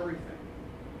changed everything.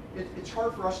 it's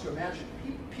hard for us to imagine.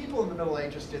 People in the Middle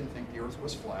Ages didn't think the Earth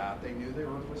was flat. They knew the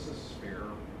Earth was a sphere.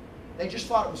 They just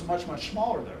thought it was much, much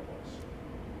smaller than it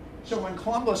was. So when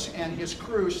Columbus and his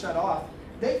crew set off,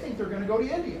 they think they're going to go to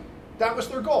India. That was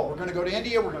their goal. We're going to go to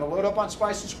India. We're going to load up on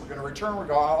spices. We're going to return. We're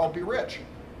going to all be rich.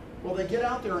 Well, they get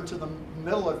out there into the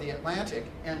middle of the Atlantic,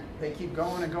 and they keep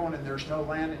going and going, and there's no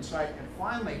land in sight. And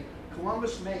finally,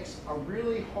 Columbus makes a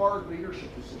really hard leadership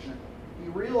decision. He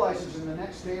realizes in the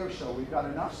next day or so, we've got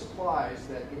enough supplies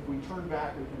that if we turn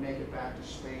back, we can make it back to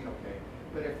Spain okay.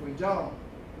 But if we don't,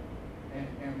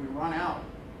 and we run out,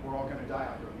 we're all going to die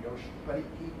out there in the ocean. But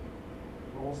he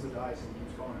rolls the dice and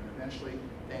keeps going. And eventually,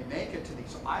 they make it to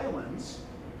these islands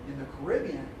in the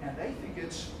Caribbean, and they think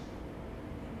it's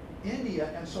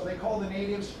India, and so they call the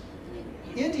natives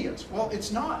Indians. Well,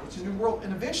 it's not. It's a new world.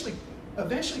 And eventually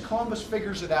Columbus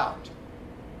figures it out.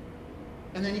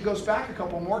 And then he goes back a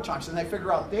couple more times, and they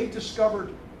figure out they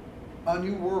discovered a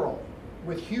new world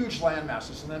with huge land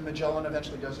masses. And then Magellan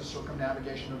eventually does his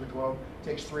circumnavigation of the globe. It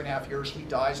takes 3.5 years. He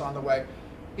dies on the way.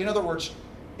 In other words,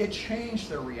 it changed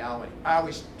their reality. I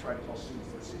always try to tell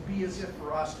students this. It'd be as if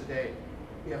for us today,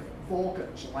 if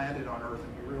Vulcans landed on Earth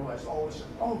and we realized all of a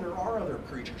sudden, oh, there are other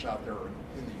creatures out there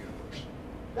in the universe.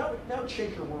 That would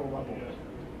shake your world up a little bit.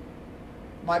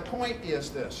 My point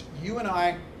is this. You and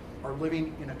I are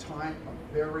living in a time of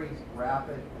very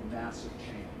rapid and massive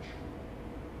change.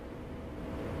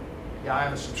 Yeah, I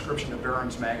have a subscription to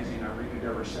Barron's Magazine. I read it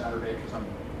every Saturday because I'm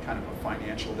kind of a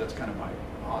financial, that's kind of my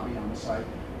hobby on the side.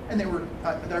 And they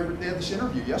had this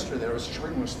interview yesterday. I was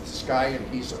sharing with this guy, and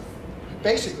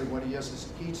basically what he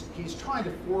is he's trying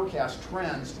to forecast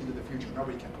trends into the future.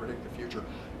 Nobody can predict the future.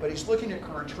 But he's looking at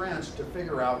current trends to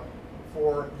figure out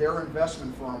for their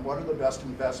investment firm, what are the best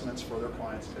investments for their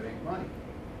clients to make money.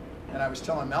 And I was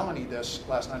telling Melanie this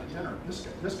last night at dinner.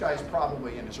 This guy's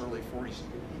probably in his early 40s.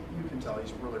 You can tell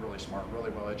he's really, really smart,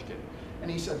 really well educated. And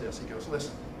he said this, he goes,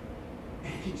 listen,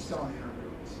 and he's telling the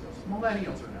interviewer, he goes,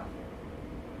 millennials are nothing.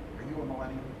 Are you a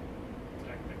millennial?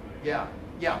 Technically.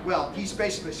 Yeah, well, he's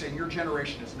basically saying your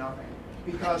generation is nothing.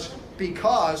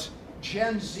 Because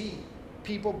Gen Z,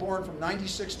 people born from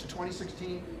 96 to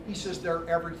 2016, he says they're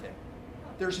everything.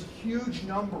 There's a huge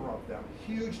number of them,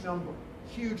 huge number.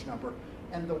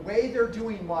 And the way they're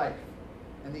doing life,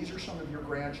 and these are some of your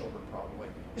grandchildren probably,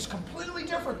 is completely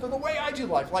different than the way I do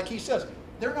life. Like he says,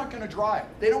 they're not going to drive.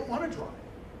 They don't want to drive.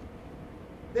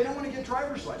 They don't want to get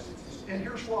driver's licenses. And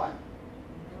here's why.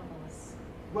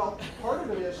 Well, part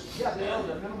of it is, yeah, they're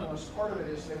minimalists. Part of it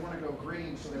is they want to go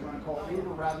green, so they want to call Uber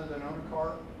rather than own a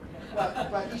car.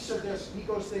 But he said this, he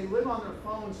goes, they live on their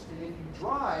phones, and if you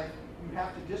drive, you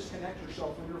have to disconnect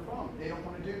yourself from your phone. They don't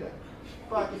want to do that.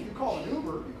 But if you call an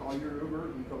Uber, you call your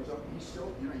Uber, he goes up, he's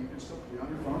still, you can still be on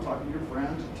your phone, talking to your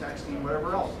friends, texting,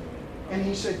 whatever else. And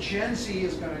he said Gen Z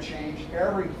is going to change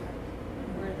everything.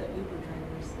 We're the Uber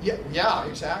drivers. Yeah,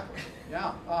 exactly.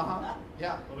 Yeah,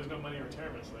 yeah. Well, there's no money in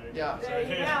retirement, so Yeah. There you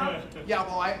go. Yeah,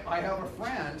 well, I have a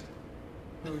friend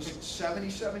who's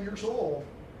 77 years old.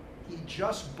 He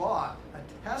just bought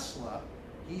a Tesla.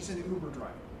 He's an Uber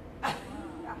driver.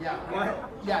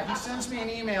 Yeah, he sends me an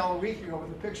email a week ago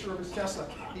with a picture of his Tesla.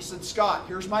 He said, Scott,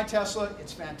 here's my Tesla.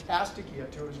 It's fantastic. He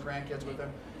had 2 of his grandkids with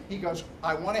him. He goes,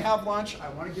 I want to have lunch. I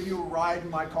want to give you a ride in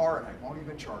my car, and I won't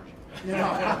even charge you.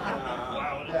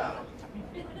 Wow. Yeah.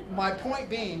 My point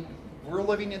being, we're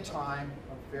living in a time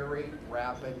of very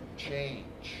rapid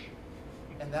change.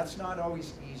 And that's not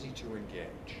always easy to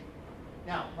engage.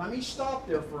 Now, let me stop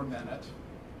there for a minute.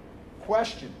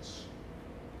 Questions,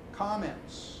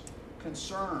 comments,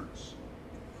 concerns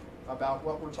about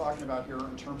what we're talking about here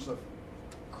in terms of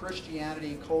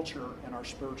Christianity, culture, and our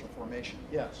spiritual formation.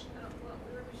 Yes? Well,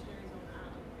 we were missionaries on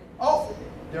the island. Oh,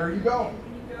 there you go. And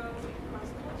when you go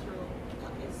cross-cultural,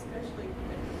 especially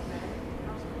with nomadic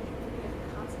cross-cultural, we have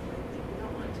to constantly think we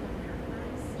don't want to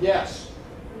Americanize. Yes.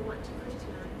 We want to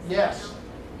Christianize. Yes.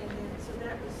 And then, so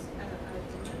that was a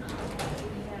dilemma that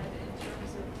we had in terms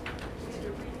of, we had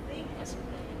to rethink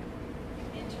everything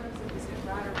in terms of, is it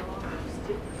right or wrong or just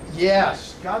different?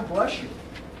 Yes. God bless you.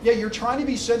 Yeah, you're trying to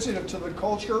be sensitive to the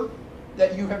culture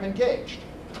that you have engaged.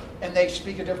 And they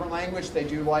speak a different language, they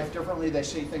do life differently, they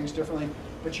see things differently.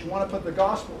 But you want to put the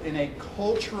gospel in a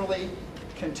culturally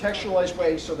contextualized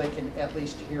way so they can at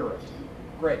least hear it.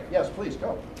 Great. Yes, please,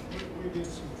 go. We did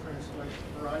some translation,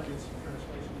 or I did some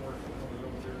translation work when I was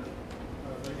over there.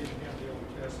 They didn't have the Old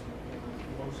Testament,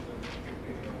 most of it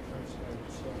translated.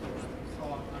 So I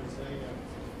taught Isaiah,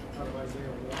 out of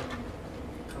Isaiah 1,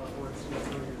 where it says,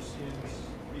 though your sins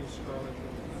be as scarlet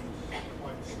as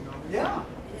white snow. Yeah.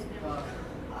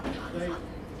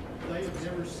 They have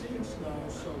never seen snow,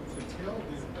 so to tell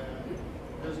them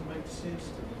that doesn't make sense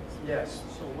to me. Yes.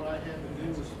 So what I had to do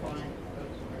was find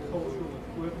a cultural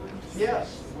equivalent.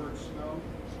 Yes. The word snow.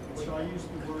 So I used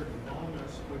the word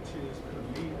bonus, which is the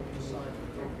meat inside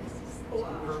the cookie. So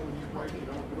when you break it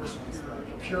over, it's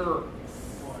Pure. pure.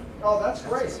 Oh, that's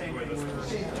great. See,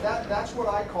 that's what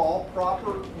I call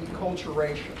proper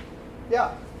enculturation.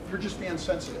 Yeah, you're just being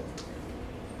sensitive.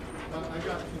 I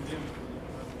got condemned for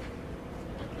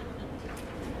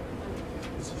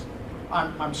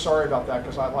I'm sorry about that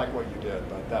because I like what you did,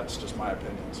 but that's just my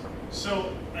opinion, sir.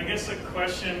 So I guess a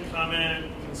question, comment,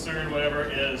 concern, whatever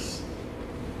is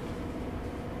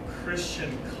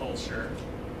Christian culture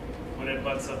when it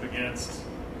butts up against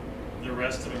the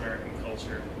rest of American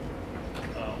culture.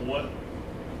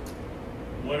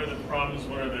 What are the problems?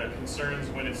 What are the concerns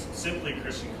when it's simply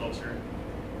Christian culture?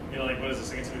 You know, like what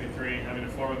is it, 2 Timothy 3, having a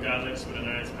form of godliness but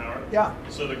deny its power? Yeah.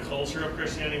 So the culture of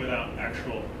Christianity without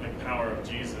actual power of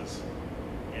Jesus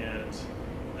and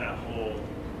that whole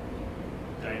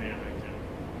dynamic. And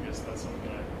I guess that's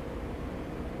something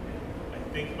I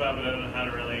think about, but I don't know how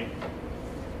to really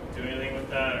do anything with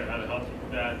that or how to help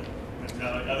with that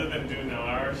mentality, other than do no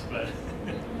hours, but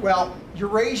Well, you're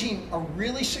raising a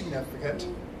really significant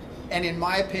and, in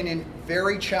my opinion,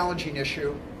 very challenging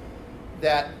issue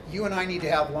that you and I need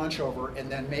to have lunch over, and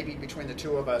then maybe between the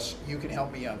two of us, you can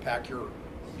help me unpack your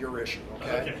issue,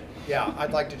 okay? Okay. Yeah,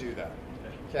 I'd like to do that,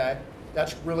 okay?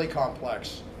 That's really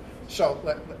complex. So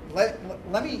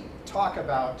let me talk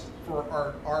about, for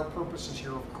our purposes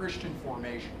here, of Christian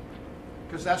formation,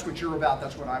 because that's what you're about,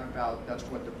 that's what I'm about, that's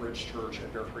what the Bridge Church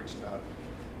at Bear Creek's about.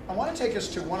 I want to take us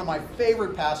to one of my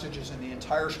favorite passages in the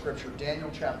entire Scripture, Daniel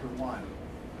chapter 1.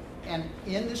 And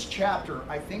in this chapter,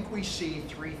 I think we see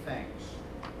three things.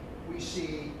 We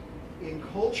see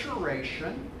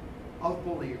enculturation of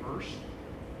believers,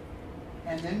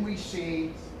 and then we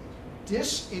see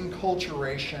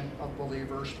disenculturation of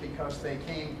believers because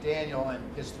Daniel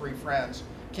and his three friends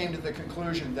came to the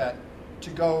conclusion that to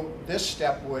go this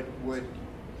step would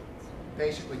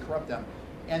basically corrupt them.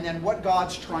 And then what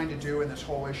God's trying to do in this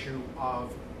whole issue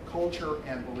of culture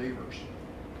and believers.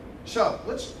 So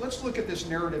let's look at this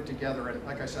narrative together. And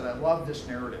like I said, I love this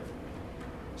narrative.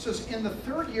 It says, in the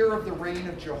 3rd year of the reign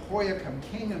of Jehoiakim,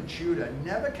 king of Judah,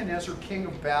 Nebuchadnezzar, king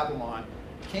of Babylon,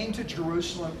 came to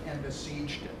Jerusalem and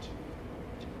besieged it.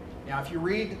 Now, if you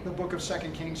read the book of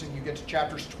 2 Kings and you get to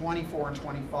chapters 24 and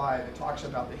 25, it talks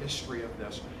about the history of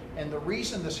this. And the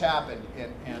reason this happened,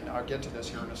 and I'll get to this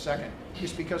here in a second,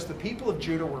 is because the people of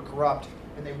Judah were corrupt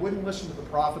and they wouldn't listen to the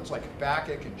prophets like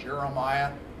Habakkuk and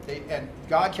Jeremiah. And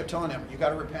God kept telling them, you got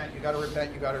to repent, you got to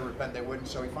repent, you got to repent. They wouldn't,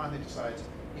 so he finally decides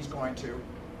he's going to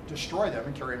destroy them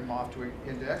and carry them off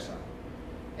into exile.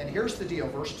 And here's the deal,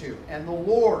 verse 2. And the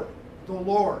Lord,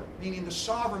 meaning the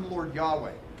sovereign Lord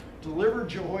Yahweh, delivered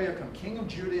Jehoiakim, king of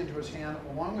Judah, into his hand,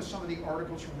 along with some of the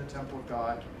articles from the temple of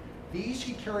God. These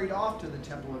he carried off to the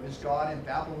temple of his God in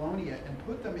Babylonia and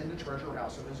put them in the treasure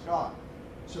house of his God.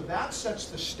 So that sets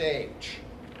the stage.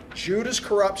 Judah's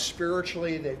corrupt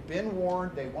spiritually. They've been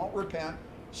warned. They won't repent.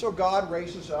 So God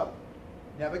raises up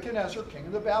Nebuchadnezzar, king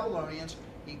of the Babylonians.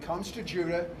 He comes to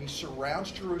Judah. He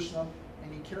surrounds Jerusalem.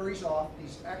 And he carries off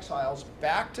these exiles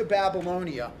back to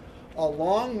Babylonia,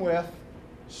 along with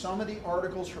some of the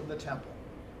articles from the temple.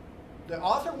 The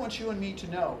author wants you and me to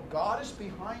know God is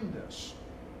behind this.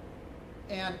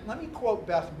 And let me quote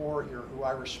Beth Moore here, who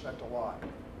I respect a lot.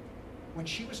 When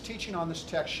she was teaching on this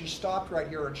text, she stopped right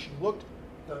here and she looked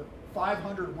the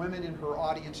 500 women in her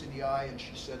audience in the eye and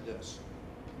she said this.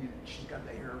 She's got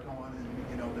the hair going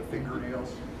and the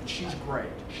fingernails. And she's great.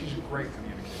 She's a great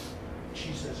communicator.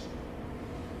 She says,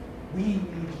 we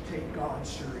need to take God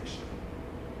seriously.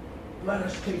 Let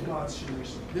us take God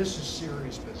seriously. This is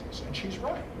serious business. And she's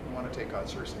right. We want to take God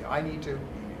seriously. I need to. You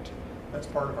need to. That's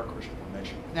part of our Christian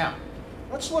formation. Now,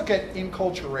 let's look at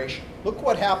enculturation. Look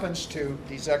what happens to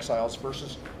these exiles,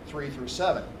 verses 3 through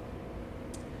 7.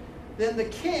 Then the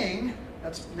king,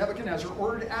 that's Nebuchadnezzar,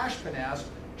 ordered Ashpenaz,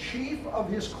 chief of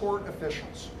his court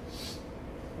officials,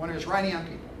 one of his right-hand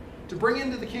people, to bring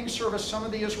into the king's service some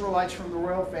of the Israelites from the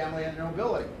royal family and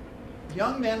nobility.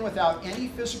 Young men without any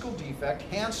physical defect,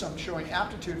 handsome, showing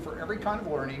aptitude for every kind of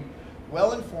learning,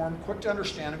 well-informed, quick to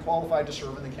understand, and qualified to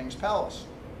serve in the king's palace.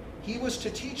 He was to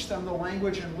teach them the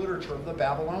language and literature of the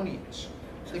Babylonians.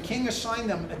 The king assigned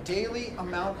them a daily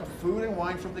amount of food and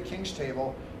wine from the king's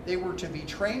table. They were to be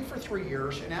trained for 3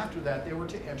 years, and after that they were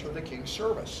to enter the king's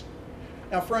service.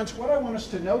 Now, friends, what I want us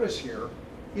to notice here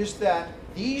is that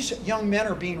these young men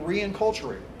are being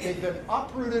re-enculturated. They've been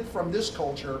uprooted from this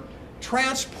culture,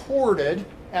 transported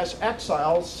as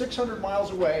exiles 600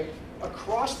 miles away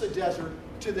across the desert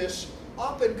to this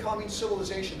up-and-coming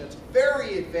civilization that's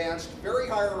very advanced, very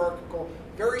hierarchical,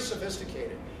 very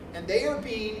sophisticated. And they are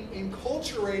being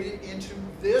enculturated into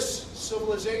this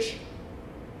civilization.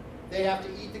 They have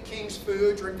to eat the king's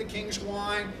food, drink the king's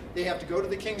wine. They have to go to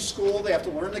the king's school. They have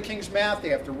to learn the king's math. They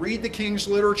have to read the king's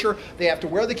literature. They have to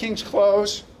wear the king's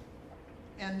clothes.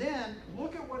 And then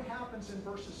look at what happens in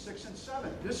verses 6 and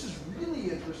 7. This is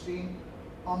really interesting.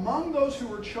 Among those who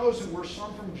were chosen were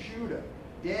some from Judah: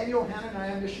 Daniel,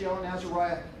 Hananiah, Mishael, and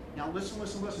Azariah. Now listen.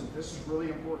 This is really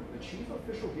important. The chief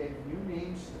official gave new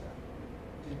names to them.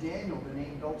 To Daniel, the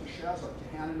name Belteshazzar.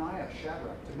 To Hananiah,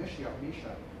 Shadrach. To Mishael,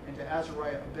 Meshach. And to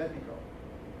Azariah, Abednego.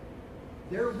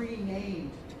 They're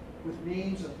renamed with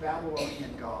names of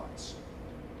Babylonian gods.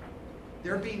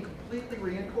 They're being completely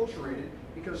reinculturated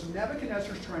because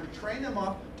Nebuchadnezzar is trying to train them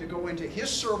up to go into his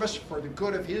service for the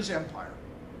good of his empire.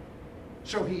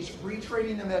 So he's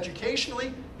retraining them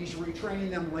educationally, he's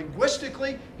retraining them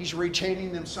linguistically, he's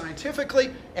retraining them scientifically,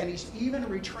 and he's even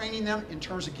retraining them in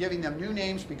terms of giving them new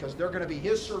names because they're going to be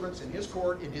his servants in his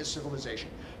court, in his civilization.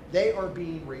 They are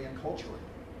being reinculturated.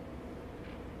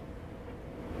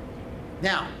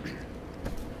 Now,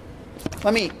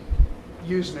 let me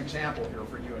use an example here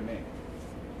for you and me.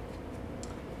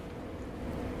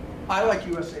 I like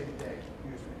USA Today.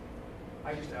 Excuse me.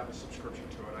 I used to have a subscription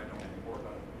to it. I don't anymore,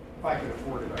 but if I could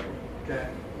afford it, I would. Okay.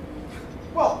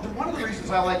 Well, one of the reasons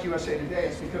I like USA Today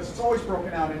is because it's always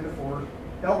broken out into 4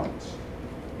 elements.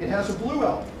 It has a blue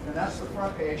element, and that's the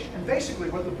front page. And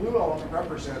basically what the blue element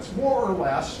represents, more or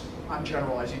less, I'm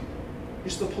generalizing,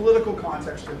 is the political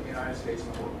context of the United States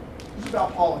and the world. It's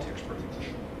about politics, pretty much.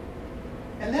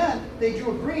 And then they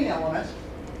do a green element,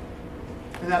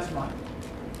 and that's money.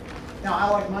 Now, I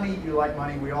like money, you like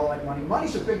money, we all like money.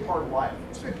 Money's a big part of life.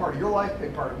 It's a big part of your life,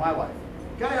 big part of my life.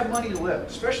 You've got to have money to live,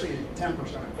 especially at 10%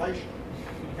 inflation.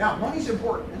 Yeah, money's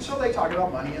important. And so they talk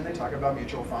about money, and they talk about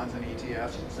mutual funds and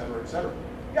ETFs, et cetera, et cetera.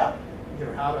 Yeah,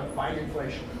 how to fight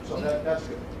inflation. So that's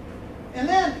good. And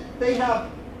then they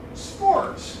have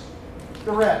sports,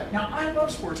 the red. Now, I love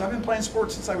sports. I've been playing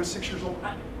sports since I was 6 years old.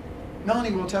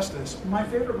 Melanie will attest to this. My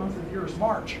favorite month of the year is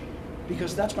March,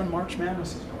 because that's when March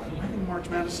Madness is going. I think March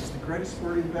Madness is the greatest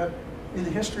sporting event in the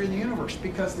history of the universe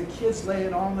because the kids lay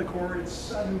it on the court. It's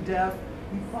sudden death.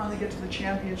 You finally get to the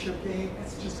championship game.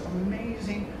 It's just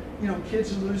amazing. You know,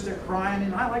 kids who lose, they're crying,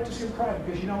 and I like to see them cry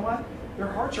because you know what?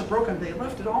 Their hearts are broken. They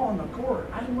left it all on the court.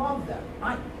 I love that.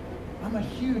 I'm a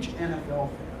huge NFL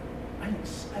fan. I'm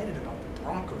excited about the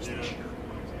Broncos this year.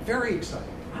 Very excited.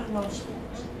 I love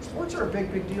sports. Sports are a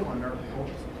big, big deal in American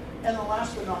culture. And then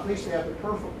last but not least, they have the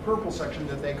purple section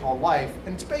that they call life,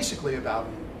 and it's basically about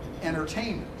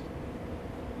entertainment.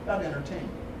 About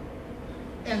entertainment.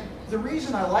 And the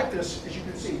reason I like this, as you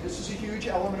can see, this is a huge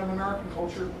element of American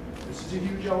culture. This is a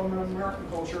huge element of American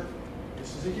culture.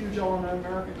 This is a huge element of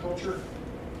American culture.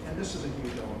 And this is a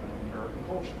huge element of American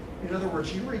culture. In other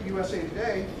words, you read USA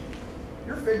Today,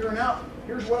 you're figuring out,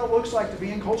 here's what it looks like to be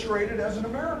enculturated as an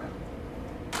American.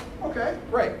 Okay,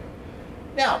 great.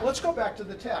 Now, let's go back to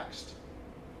the text.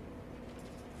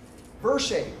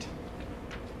 Verse 8.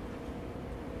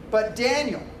 But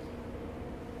Daniel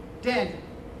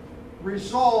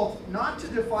resolved not to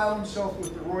defile himself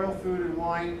with the royal food and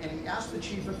wine, and he asked the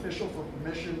chief official for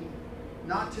permission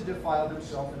not to defile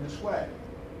himself in this way.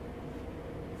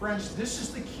 Friends, this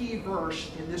is the key verse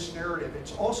in this narrative.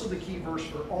 It's also the key verse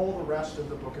for all the rest of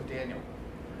the book of Daniel.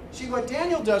 See, what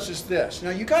Daniel does is this. Now,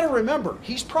 you got to remember,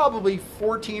 he's probably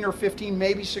 14 or 15,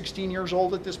 maybe 16 years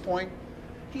old at this point.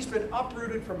 He's been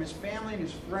uprooted from his family and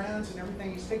his friends and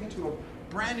everything. He's taken to a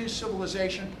brand new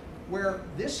civilization where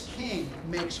this king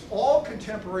makes all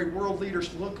contemporary world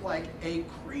leaders look like a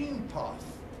cream puff.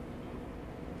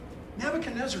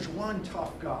 Nebuchadnezzar's one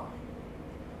tough guy.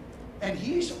 And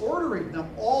he's ordering them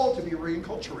all to be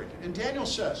reinculturated. And Daniel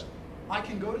says, I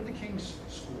can go to the king's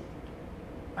school.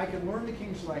 I can learn the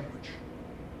king's language.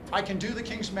 I can do the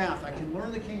king's math. I can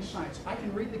learn the king's science. I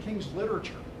can read the king's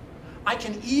literature. I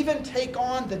can even take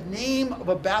on the name of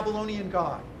a Babylonian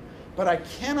god. But I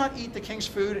cannot eat the king's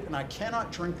food and I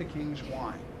cannot drink the king's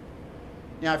wine.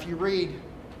 Now, if you read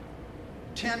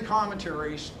 10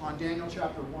 commentaries on Daniel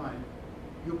chapter 1,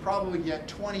 you'll probably get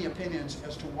 20 opinions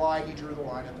as to why he drew the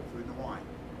line at the food and the wine.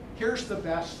 Here's the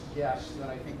best guess that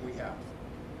I think we have.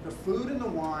 The food and the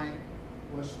wine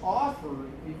was offered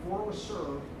before it was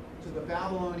served to the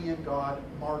Babylonian god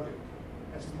Marduk,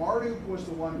 as Marduk was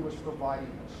the one who was providing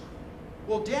this.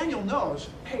 Well, Daniel knows,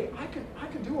 hey, I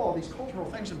can do all these cultural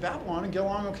things in Babylon and get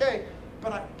along okay,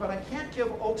 but I can't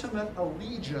give ultimate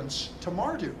allegiance to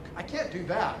Marduk. I can't do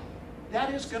that.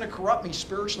 That is going to corrupt me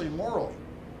spiritually and morally.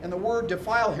 And the word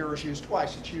defile here is used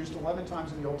twice. It's used 11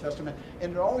 times in the Old Testament,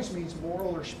 and it always means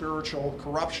moral or spiritual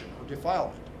corruption or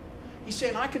defilement. He's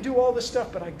saying, I could do all this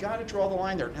stuff, but I got to draw the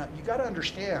line there. Now, you got to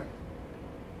understand,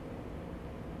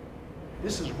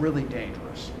 this is really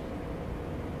dangerous.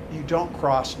 You don't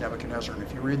cross Nebuchadnezzar. And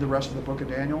if you read the rest of the book of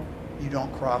Daniel, you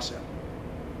don't cross him.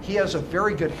 He has a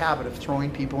very good habit of throwing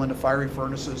people into fiery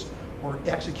furnaces or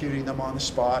executing them on the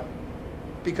spot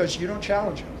because you don't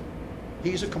challenge him.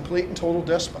 He's a complete and total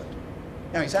despot.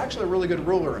 Now, he's actually a really good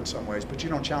ruler in some ways, but you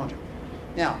don't challenge him.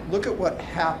 Now, look at what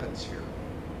happens here.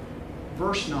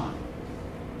 Verse 9.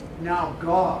 Now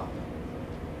God,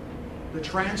 the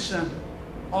transcendent,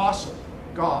 awesome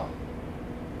God,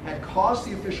 had caused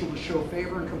the official to show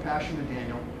favor and compassion to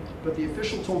Daniel, but the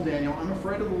official told Daniel, I'm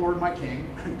afraid of the Lord my king,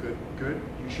 good,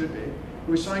 you should be,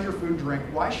 who assigned your food and drink.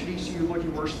 Why should he see you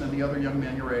looking worse than the other young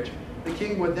men your age? The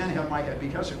king would then have my head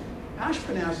because of you.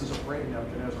 Ashpenaz is afraid of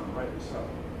Nebuchadnezzar, and rightly so.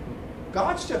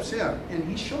 God steps in, and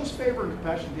he shows favor and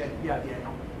compassion to Daniel. Yeah,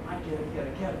 Daniel, I get it.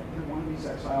 You're one of these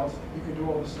exiles. You can do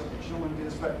all this stuff, but you don't want to do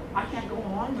this. But I can't go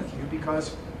along with you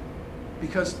because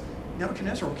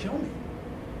Nebuchadnezzar will kill me.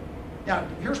 Now,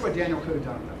 here's what Daniel could have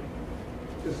done with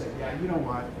it. Just say, yeah, you know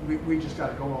what? We just got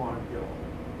to go along and kill him.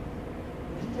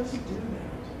 But he doesn't do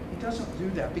that. He doesn't do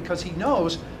that because he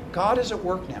knows God is at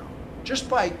work now. Just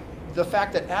by the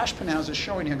fact that Ashpenaz is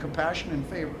showing him compassion and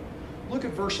favor. Look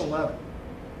at verse 11.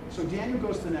 So Daniel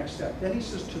goes to the next step. Then he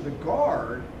says to the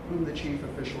guard, whom the chief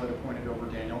official had appointed over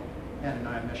Daniel,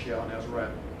 Hananiah, Mishael, and Azariah,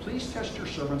 please test your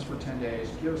servants for 10 days.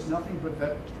 Give us nothing but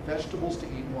vegetables to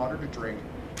eat and water to drink.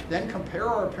 Then compare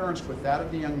our appearance with that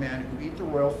of the young men who eat the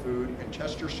royal food, and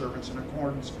test your servants in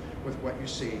accordance with what you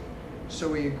see.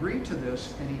 So he agreed to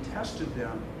this, and he tested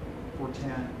them for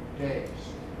 10 days.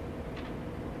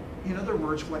 In other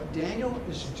words, what Daniel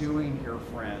is doing here,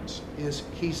 friends, is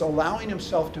he's allowing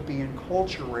himself to be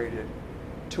enculturated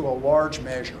to a large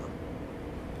measure.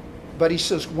 But he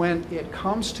says, when it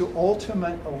comes to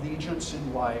ultimate allegiance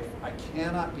in life, I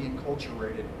cannot be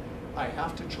enculturated. I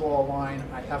have to draw a line.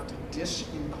 I have to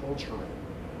disenculturate.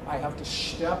 I have to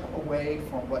step away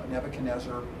from what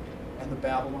Nebuchadnezzar and the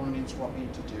Babylonians want me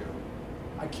to do.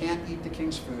 I can't eat the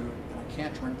king's food, and I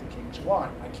can't drink the king's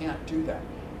wine. I can't do that.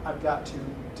 I've got to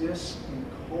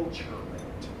disenculturate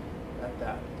at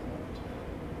that point.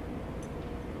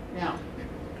 Now,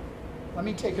 let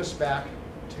me take us back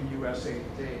to USA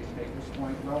Today to make this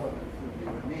point relevant for you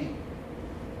and me.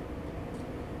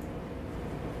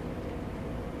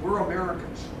 We're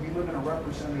Americans. We live in a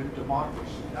representative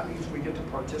democracy. That means we get to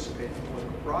participate in the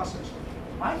political process.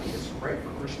 I think it's great for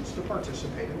Christians to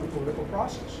participate in the political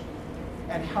process.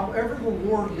 And however the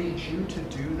Lord leads you to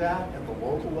do that at the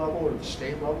local level or the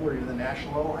state level or even the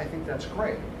national level, I think that's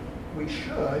great. We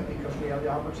should, because we have the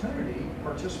opportunity,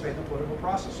 participate in the political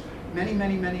process. Many,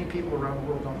 many, many people around the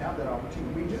world don't have that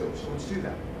opportunity. We do, so let's do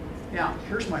that. Now,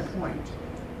 here's my point.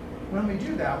 When we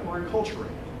do that, we're enculturated.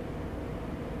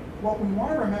 What we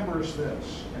want to remember is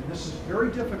this, and this is very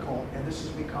difficult, and this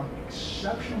has become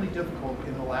exceptionally difficult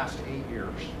in the last 8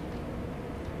 years.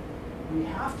 We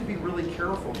have to be really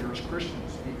careful here as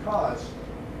Christians because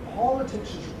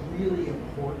politics is really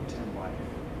important in life.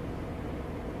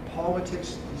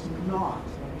 Politics is not,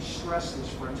 let me stress this,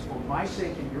 friends, for my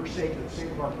sake and your sake and the sake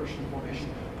of our Christian formation,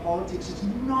 politics is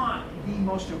not the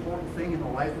most important thing in the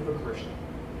life of a Christian.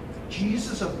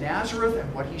 Jesus of Nazareth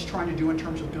and what he's trying to do in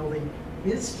terms of building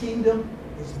his kingdom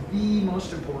is the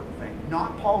most important thing,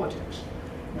 not politics.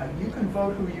 Now, you can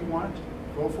vote who you want,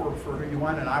 vote for who you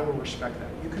want, and I will respect that.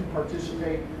 You can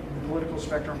participate in the political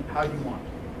spectrum how you want.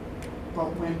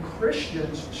 But when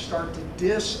Christians start to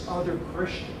diss other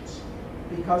Christians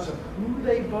because of who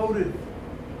they voted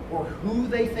for or who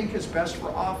they think is best for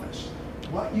office,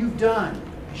 what you've done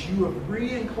is you have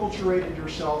re-enculturated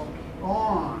yourself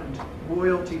on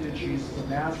loyalty to Jesus of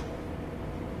Nazareth.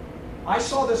 I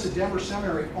saw this at Denver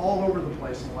Seminary all over the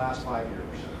place in the last 5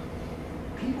 years.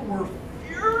 People were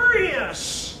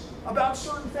furious about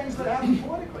certain things that happened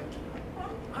politically.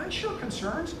 I show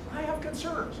concerns. I have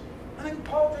concerns. I think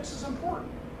politics is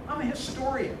important. I'm a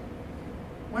historian.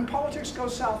 When politics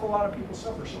goes south, a lot of people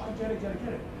suffer, so I get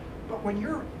it. But when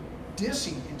you're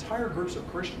dissing entire groups of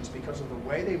Christians because of the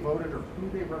way they voted or who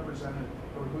they represented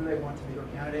or who they want to be their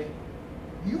candidate,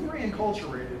 you've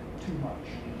re-enculturated too much.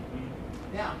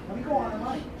 Now, let me go on to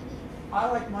money. I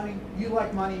like money. You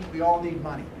like money. We all need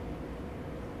money.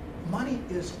 Money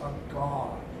is a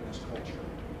god in this culture.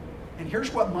 And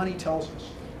here's what money tells us.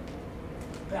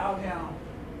 Bow down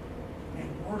and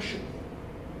worship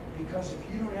me. Because if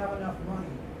you don't have enough money,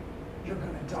 you're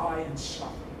going to die in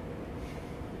suffering.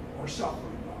 Or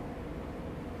suffering.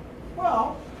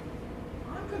 Well,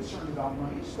 I'm concerned about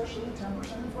money, especially with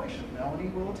 10% inflation. Melanie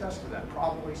will attest to that.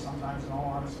 Probably sometimes, in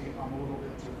all honesty, I'm a little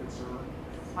bit too concerned.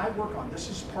 I work on this.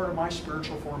 Is part of my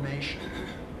spiritual formation.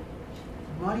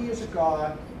 Money is a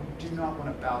god. We do not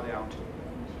want to bow down to it.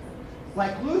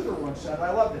 Like Luther once said,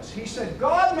 I love this. He said,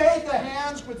 God made the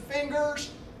hands with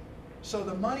fingers so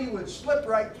the money would slip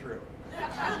right through.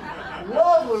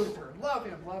 Love Luther. Love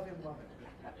him, love him, love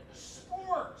him.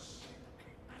 Sports.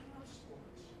 I love sports.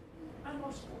 I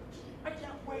love sports. I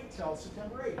can't wait till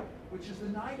September 8th, which is the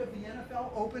night of the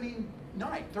NFL opening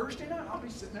night. Thursday night, I'll be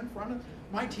sitting in front of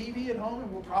my TV at home,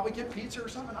 and we'll probably get pizza or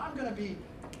something. I'm going to be,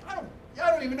 I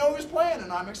don't even know who's playing,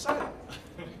 and I'm excited.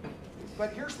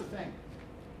 But here's the thing.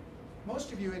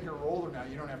 Most of you in here are older now.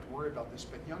 You don't have to worry about this.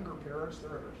 But younger parents,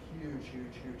 they're under huge,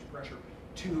 huge, huge pressure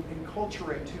to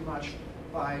enculturate too much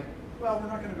by, well, we're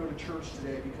not going to go to church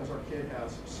today because our kid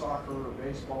has soccer or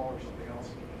baseball or something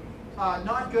else.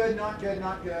 Not good, not good,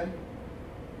 not good.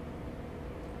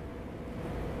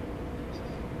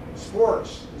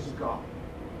 Sports is a god.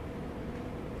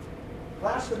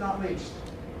 Last but not least,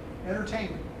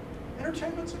 entertainment.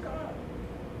 Entertainment's a god.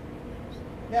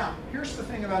 Now, here's the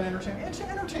thing about entertainment.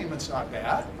 Entertainment's not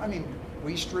bad. I mean,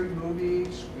 we stream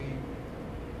movies, we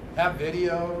have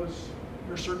videos,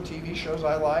 there's certain TV shows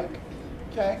I like.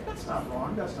 Okay, that's not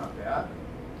wrong, that's not bad.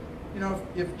 You know,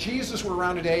 if Jesus were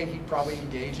around today, he'd probably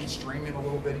engage in streaming a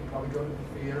little bit. He'd probably go to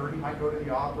the theater, he might go to the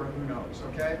opera, who knows,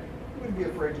 okay? He wouldn't be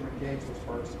afraid to engage those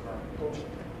parts of our culture.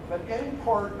 But any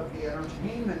part of the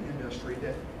entertainment industry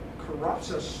that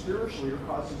corrupts us spiritually or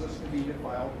causes us to be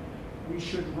defiled, we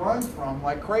should run from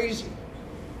like crazy.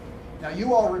 Now,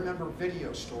 you all remember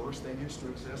video stores. They used to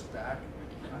exist back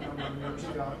a number of years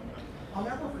ago. I'll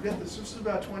never forget this. This was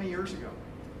about 20 years ago.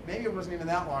 Maybe it wasn't even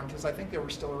that long, because I think they were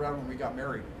still around when we got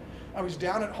married. I was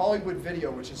down at Hollywood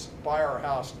Video, which is by our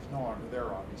house. It's no longer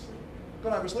there, obviously.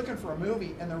 But I was looking for a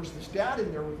movie, and there was this dad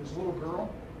in there with his little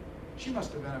girl. She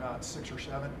must have been about 6 or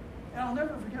 7. And I'll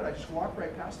never forget, I just walked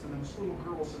right past them, and this little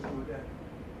girl says to her dad,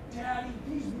 Daddy,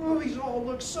 these movies all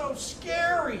look so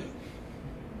scary.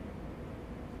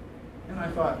 And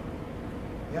I thought,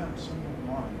 yeah, some of them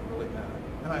are really bad.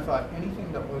 And I thought,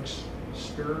 anything that looks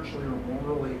spiritually or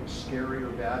morally scary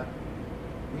or bad,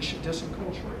 we should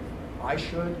disenculturate. I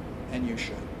should, and you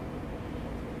should.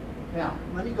 Now,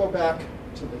 let me go back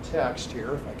to the text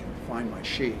here, if I can find my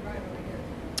sheet. Right over here.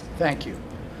 Thank you.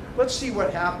 Let's see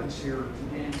what happens here to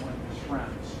Daniel and his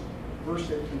friends. Verse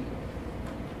 15.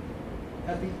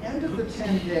 At the end of the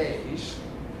 10 days,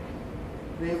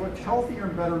 they looked healthier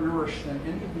and better nourished than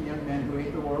any of the young men who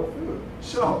ate the royal food.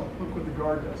 So, look what the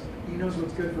guard does. He knows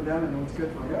what's good for them and what's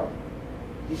good for him.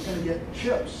 He's going to get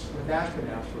chips with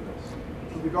Ashkenaz for this.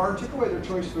 So the guard took away their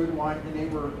choice food and wine, and they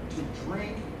were to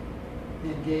drink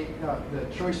and gave the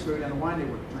choice food and the wine they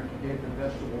were to drink and gave them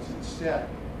vegetables instead.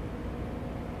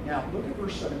 Now, look at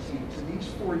verse 17. To these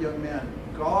 4 young men,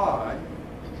 God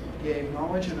gave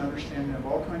knowledge and understanding of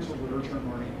all kinds of literature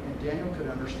and learning, and Daniel could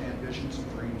understand visions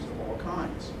and dreams of all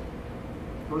kinds.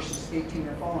 Verses 18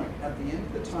 and following. At the end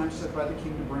of the time set by the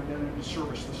king to bring them into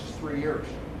service, this is 3 years,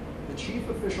 the chief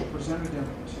official presented them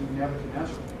to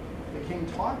Nebuchadnezzar. The king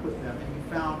talked with them, and he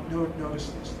found,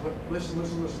 notice this, listen,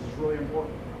 this is really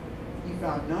important. He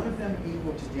found none of them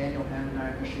equal to Daniel,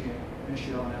 Hananiah,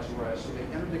 Mishael, and Azariah, so they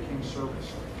entered the king's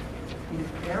service. In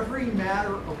every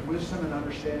matter of wisdom and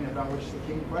understanding about which the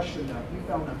king questioned them, he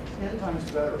found them 10 times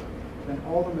better than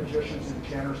all the magicians and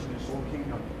enchanters in his whole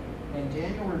kingdom. And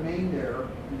Daniel remained there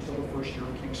until the first year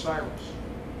of King Cyrus.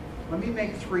 Let me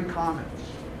make 3 comments.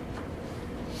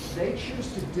 They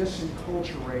choose to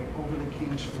disenculturate over the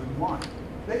king's food and wine.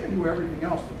 They can do everything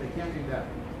else, but they can't do that.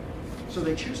 So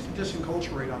they choose to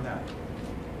disenculturate on that.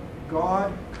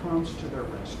 God comes to their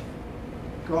rescue.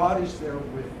 God is there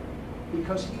with them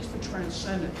because he's the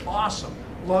transcendent, awesome,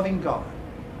 loving God.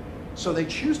 So they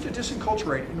choose to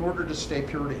disenculturate in order to stay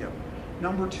pure to him.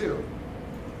 Number 2,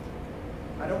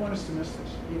 I don't want us to miss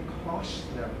this. It costs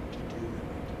them to do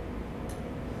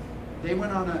that. They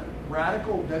went on a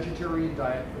radical vegetarian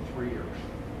diet for 3 years.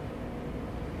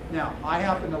 Now, I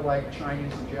happen to like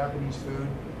Chinese and Japanese food.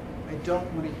 I don't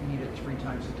want to eat it 3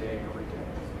 times a day every day.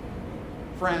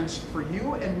 Friends, for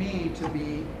you and me to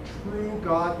be true,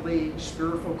 godly,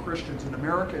 spiritual Christians in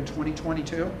America in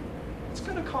 2022, it's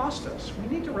going to cost us.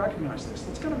 We need to recognize this.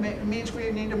 It's going to it means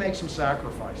we need to make some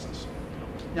sacrifices.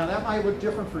 Now, that might look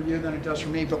different for you than it does for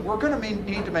me, but we're going to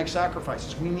need to make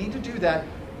sacrifices. We need to do that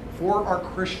for our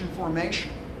Christian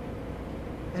formation.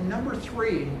 And number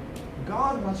 3,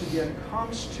 God once again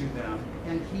comes to them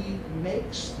and he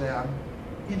makes them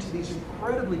into these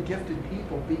incredibly gifted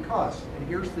people because, and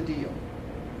here's the deal,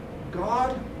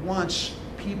 God wants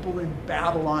people in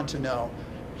Babylon to know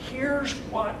here's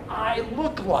what I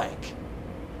look like.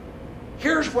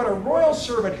 Here's what a royal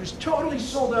servant who's totally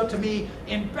sold out to me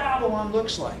in Babylon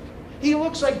looks like. He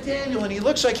looks like Daniel, and he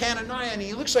looks like Hananiah, and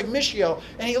he looks like Mishael,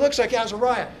 and he looks like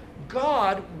Azariah.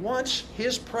 God wants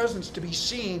his presence to be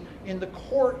seen in the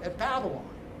court at Babylon.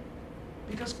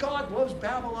 Because God loves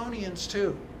Babylonians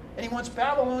too. And he wants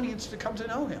Babylonians to come to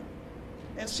know him.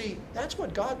 And see, that's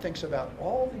what God thinks about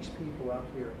all these people out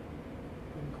here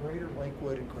in Greater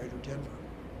Lakewood and Greater Denver.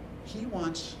 He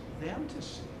wants them to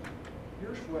see.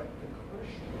 Here's what the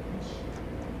Christians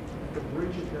at the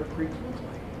bridge at Bear Creek look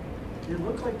like. They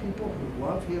look like people who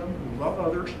love him, who love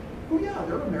others. Oh yeah,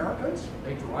 they're Americans.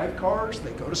 They drive cars,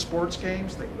 they go to sports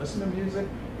games, they listen to music,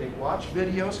 they watch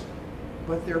videos,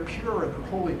 but they're pure and they're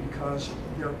holy because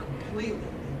they're completely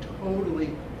and totally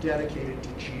dedicated to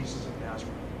Jesus of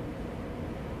Nazareth.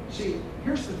 See,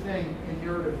 here's the thing in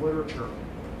narrative literature.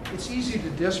 It's easy to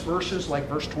diss verses like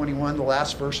verse 21, the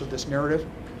last verse of this narrative.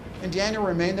 And Daniel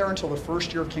remained there until the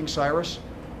first year of King Cyrus.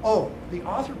 Oh, the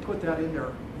author put that in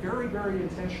there very, very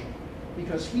intentionally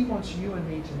because he wants you and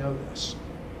me to know this.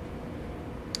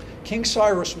 King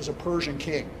Cyrus was a Persian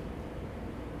king,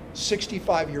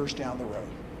 65 years down the road.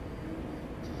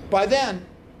 By then,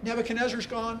 Nebuchadnezzar's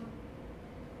gone,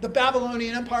 the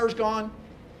Babylonian Empire's gone,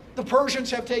 the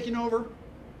Persians have taken over.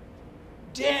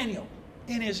 Daniel,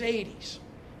 in his 80s,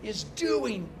 is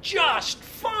doing just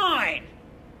fine.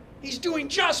 He's doing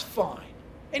just fine.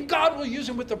 And God will use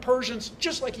him with the Persians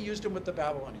just like he used him with the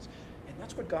Babylonians. And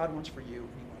that's what God wants for you and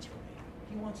he wants for me.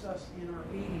 He wants us in our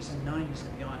 80s and 90s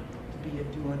and beyond to be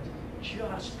doing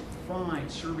just fine,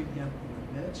 serving him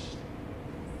in the midst of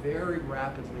very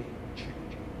rapidly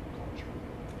changing culture.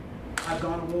 I've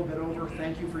gone a little bit over.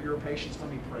 Thank you for your patience.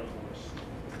 Let me pray for us.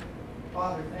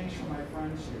 Father, thanks for my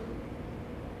friends here.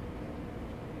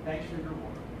 Thanks for your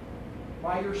word.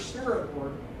 By your Spirit,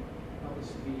 Lord, help us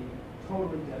to be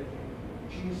totally dedicated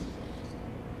to Jesus.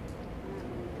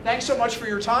 Thanks so much for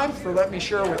your time, for letting me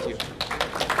share with you.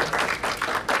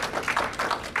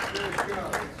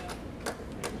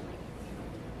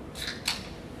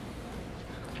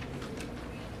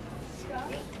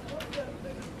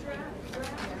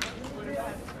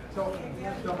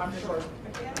 So, I'm sorry.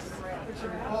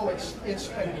 Oh, it's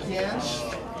against,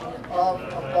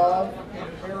 above,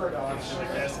 and paradox,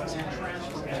 and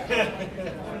transformation.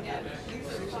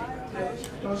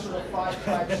 Those are the 5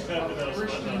 types of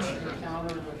Christians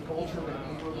encounter the culture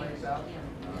that Niebuhr lays out.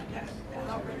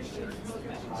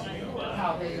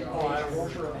 How they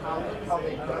culture of how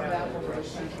they've done that over the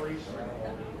centuries.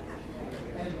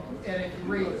 And it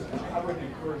reads, I wouldn't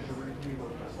encourage you to read Niebuhr,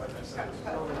 like I said,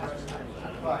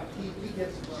 but he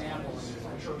gives examples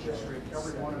in church history of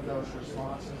every one of those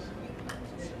responses.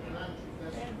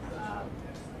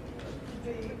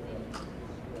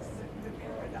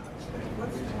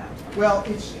 Well,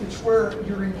 it's where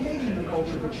you're engaging the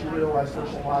culture, but you realize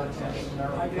there's a lot of tension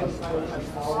there because the culture's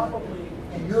fallen,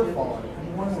 and you're fallen.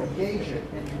 You want to engage it,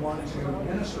 and you want to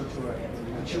minister to it,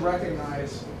 but you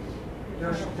recognize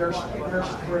there's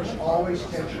always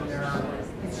tension there.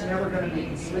 It's never going to be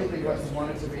completely what you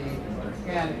want it to be.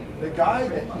 And the guy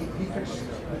that he picks,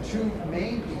 the 2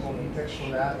 main people he picks for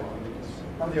that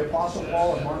are the Apostle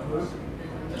Paul and Martin Luther.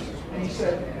 And he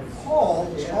said, Paul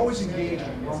was always engaged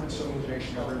in Roman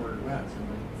civilization everywhere he went.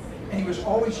 And he was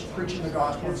always preaching the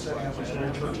gospel and setting up his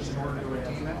little churches in order to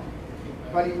redeem it.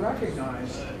 But he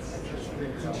recognized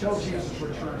that until Jesus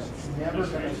returns, it's never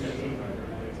going to be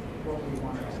what we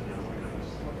want it to be.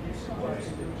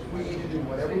 We need to do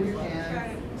whatever we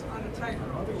can. It's on a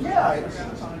tightrope. Yeah,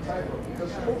 it's on a tightrope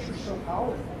because culture is so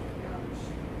powerful.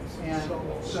 And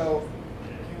so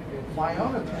my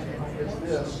own opinion is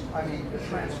this. I mean, the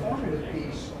transformative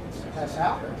piece has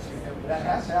happened. That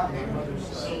has happened.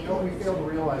 What we fail to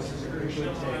realize is it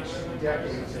usually takes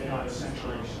decades, if not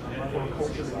centuries, for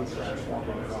culture to be transformed.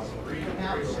 It can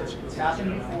happen. It's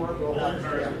happened before, it will happen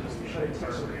again. But it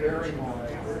takes a very long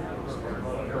time.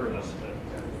 Very long.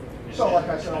 So, like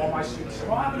I said, all my students say,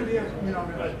 well, I'm going to be a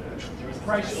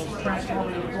Christ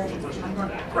transformative culture person. I'm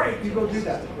going, great, you go do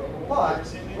that. But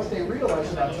what they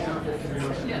realize about 10 or 15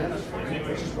 years in ministry,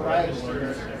 which is what I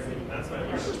experienced,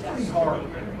 this is pretty hard.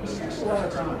 This takes a lot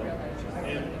of time.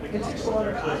 It takes a lot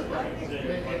of time.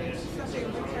 It's something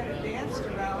we kind of danced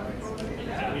around over the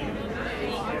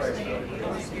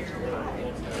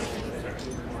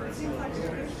It seems like the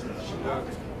Christians should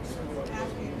always be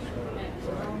asking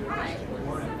for their own right.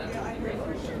 Yeah, I hear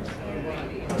Christians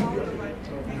all the way to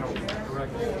picture.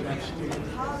 Correct.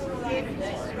 How will I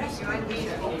be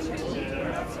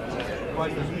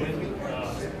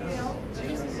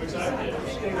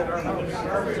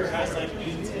Arbiter has like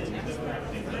 18 different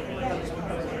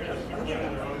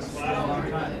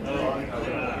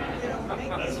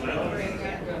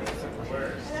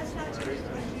Where?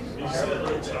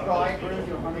 Well, I agree with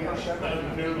you 100%.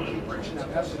 I'm very keep preaching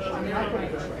that message. I mean, I put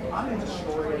it this way. I'm a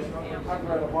historian. I've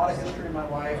read a lot of history in my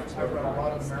life. I've read a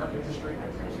lot of American history.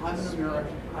 I'm an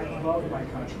American. I love my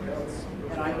country.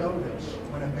 And I know this.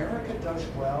 When America does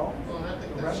well,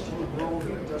 the rest of the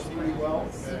world does pretty well.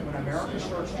 When America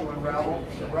starts to unravel,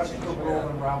 the rest of the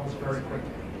world unravels very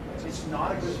quickly. It's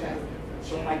not a good thing.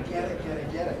 So I get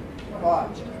it.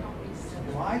 But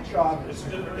my job is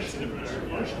to first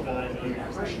of all be a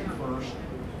Christian first,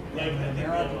 and an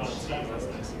American second.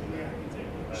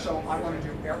 So I want to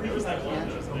do everything I can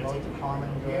to promote the common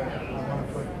good. I want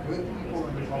to put good people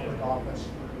in the public office.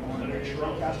 I want to make sure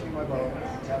I'm casting my vote.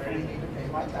 I definitely need to pay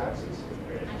my taxes.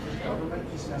 The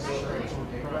government is necessary. It's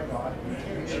ordained by God. I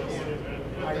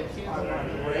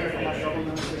want to pray for my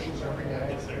government officials every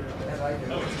day, as I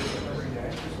do every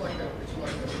day.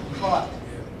 But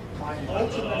my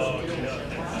ultimate view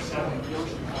is passing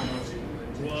first and foremost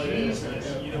to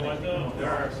Jesus. You know what though? There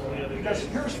are so many other Because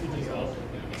here's the deal.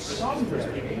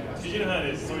 Someday, because you know how it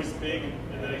is. It's always big and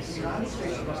then the it's United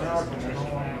States of America will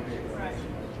no longer be.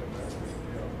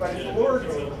 But if the Lord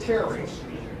tarries,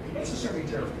 let's assume he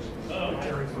tarries. He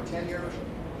tarries for 10 years,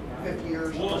 50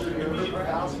 years, 100 years,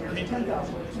 1,000 years,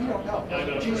 10,000 years. We don't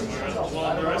know. Jesus himself.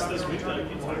 Well, the rest of this week,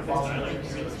 you talk about Tyler.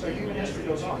 So human history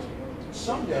goes on.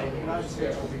 Someday, the United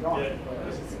States will be gone.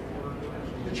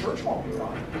 The church won't be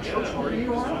gone. The church will be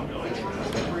around. The church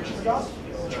will be preaching the gospel.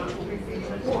 The church will be feeding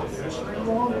the poor. History will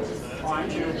go on, trying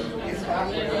to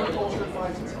impact whatever culture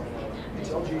finds itself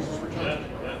until Jesus returns.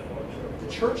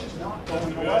 The church is not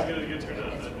going We always get away. a good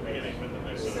turnout at the beginning with the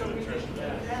next one in the church.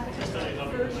 Just not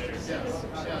enough later.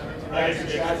 That's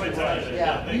exactly right.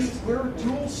 Yeah, we're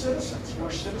dual citizens.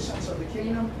 We're citizens of the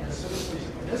kingdom and citizens,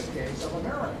 in this case, of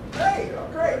America. Hey,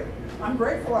 great. I'm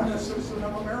grateful I'm a citizen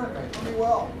of America. Pretty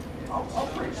well. I'll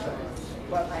preach that.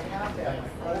 But I have to have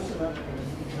my ultimate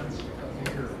allegiance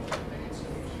here.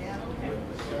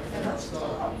 And that's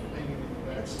tough.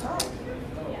 It's tough.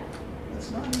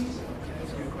 It's not easy.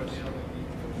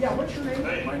 Yeah, what's your name?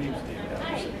 Hey. My name's David.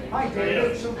 Hi,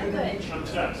 David. So good to meet you. I'm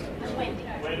Jeff.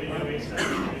 Wendy, you know me.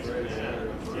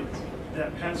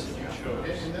 That passage you showed,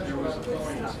 there was a point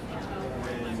when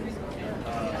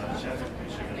Chadwick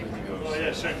Bishop Oh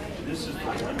yeah, sure. this is the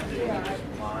one thing that is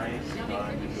my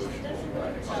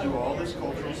non-negotiable. I'll do all this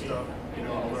cultural stuff, you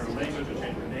know, I'll learn language, I'll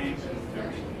change my name.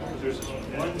 There's this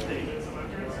one thing.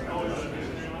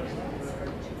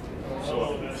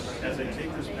 So as I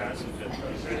take this passage that you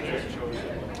just chosen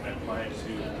and apply it to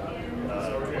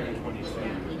 2022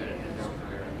 in North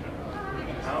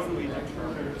America, how do we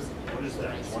determine what is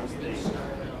that one thing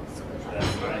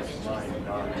that is my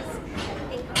non-negotiable?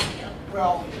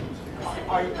 Well,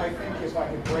 I think if I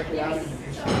could break it out into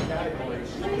these three categories,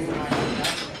 you and I can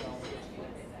ask ourselves,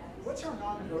 what's our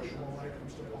non-negotiable when it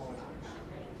comes to politics?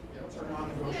 What's our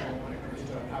non-negotiable when it comes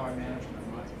to how I manage my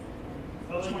money?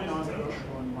 What's my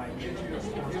non-negotiable in my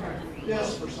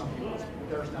this for some people?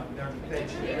 There's nothing. They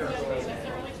here.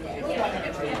 What about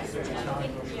entertainment? It's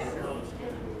non-negotiable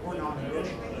or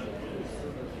non-negotiable.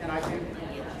 And I think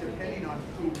depending on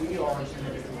who we are as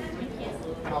individuals,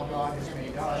 how God has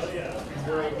made us, and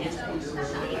where His peace is,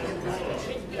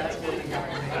 that's what we have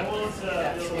to make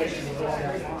that choice with all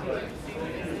that time.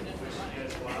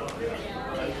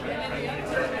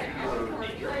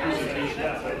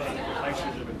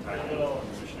 Lectures have been titled on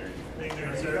missionary.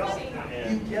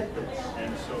 You get this.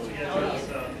 And so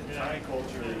Thai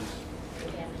culture is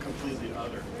completely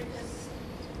other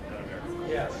than America.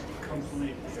 Yes.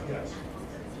 Completely. Yes.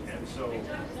 And so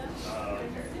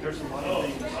there's a lot of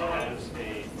things as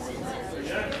a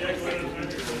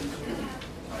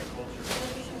Thai culture,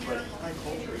 but Thai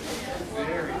culture is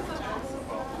very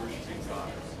about worshiping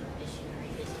God.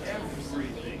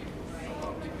 Everything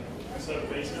about it. So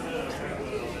basically,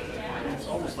 It's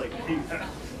almost like being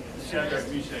Shadrach,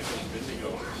 Meshach, and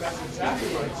Abednego. That's exactly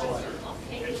what it's like.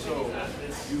 And so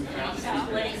you have to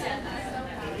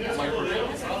do my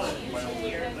personal my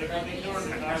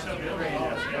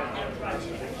own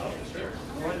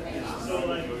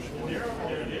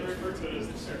they refer to it as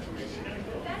the situation.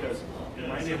 because in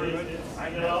my neighborhood, I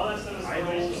have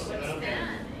idols and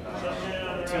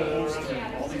temples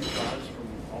and all these gods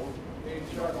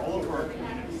from all over our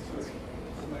community.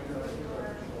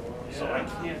 So I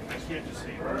can't just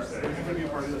say, we're going to be a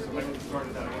part of this, I'm not going to start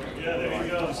it that way. Yeah, there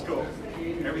you go. Let's go.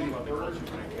 Everything about the culture,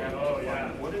 but I can't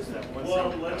find what is that one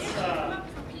Well, thing? let's talk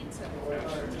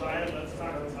to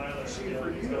Tyler. See,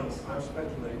 for you, I'm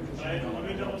speculating. Let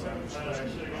me double check with Tyler. I should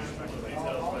have given a couple of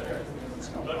details,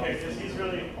 but okay, because he's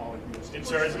really in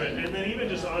charge of it, and then even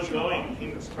just ongoing,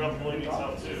 he probably needs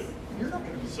help too. you're not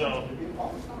going to be So- tempted to be in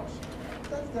Paul's house.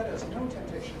 That is no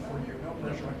temptation for you, no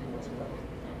pressure on you whatsoever.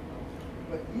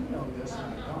 But you know this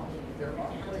and I don't. There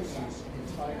are places in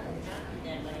Thai culture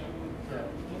that,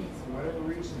 for whatever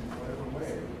reason, in whatever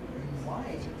way, you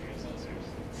might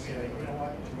say, you know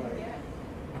what,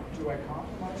 do I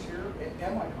compromise here?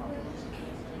 Am I compromising?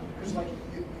 Because like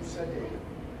you said, David,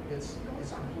 it's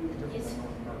completely different than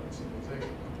North American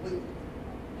civilization, completely.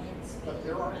 But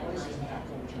there are places in that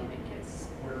culture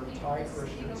where Thai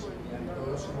Christians and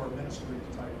those who are ministering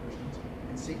to Thai Christians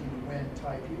and seeking to win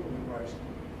Thai people to Christ,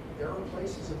 there are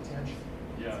places of tension.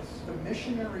 Yes. The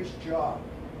missionary's job,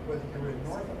 whether you're in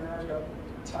North America,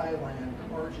 Thailand,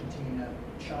 Argentina,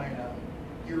 China,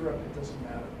 Europe, it doesn't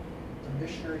matter. The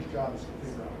missionary's job is to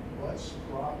figure out what's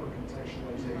proper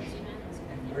contextualization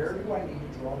and where do I need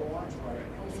to draw the lines right.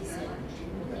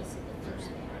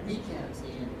 We can't.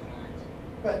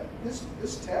 But this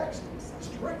text is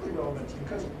directly relevant to you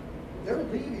because they're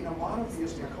leaving a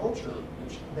monotheistic culture,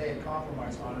 which they had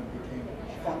compromised on and became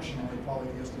functionally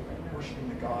polytheistic, worshiping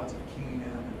the gods of Canaan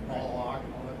and Moloch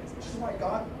and all that. This is why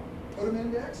God put them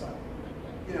into exile.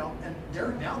 You know, and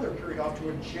now they're carried off to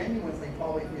a genuinely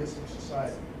polytheistic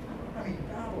society. I mean,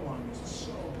 Babylon was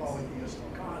so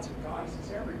polytheistic, gods and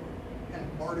goddesses everywhere. And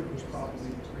Marduk was probably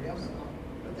the preeminent one.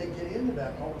 But they get into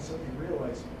that and all of a sudden they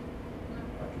realize,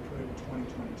 if I could put it in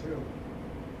 2022,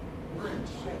 we're in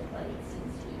tight.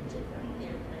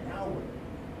 Now we're.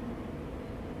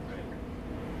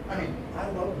 I mean, I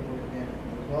love the book of Daniel.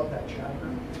 I love that chapter.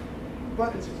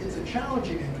 But it's a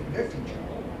challenging and convicting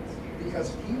chapter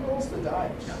because he rolls the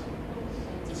dice.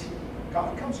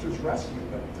 God comes to his rescue,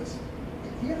 but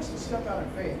he has to step out in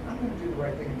faith. I'm going to do the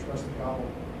right thing and trust that God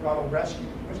will rescue.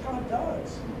 Because God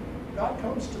does. God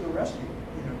comes to the rescue.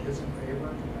 You know, gives them favor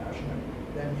and compassion. And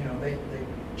then, you know, they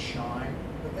shine,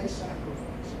 but they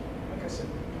sacrifice. Like I said,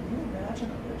 can you imagine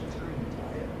a vegetarian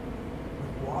diet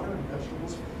with water and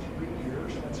vegetables for 3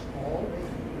 years? That's all they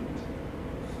eat.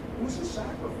 It was a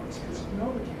sacrifice because you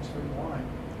know the king's food and wine.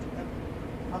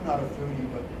 I'm not a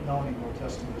foodie, but Melanie will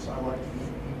attest to this. I like to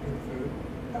eat good food.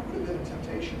 That would have been a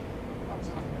temptation. I was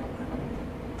thinking,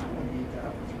 I don't want to eat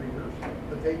that for 3 years.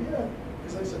 But they did,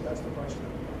 because they said that's the price of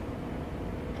it.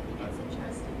 I think it's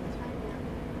interesting to time now,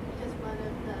 because one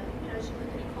of the, you know, as you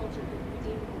look at a culture, the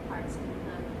redeemable parts and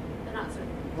the not so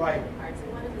redeemable Right. parts,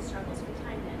 and one of the struggles for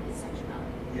time then is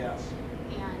sexuality Yes.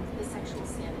 and the sexual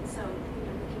sin. And so, you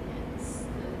know, looking at the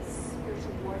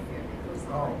spiritual warfare that goes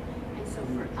on. And so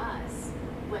for us,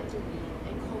 what do we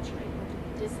enculturate, what do we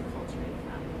disenculturate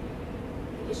from?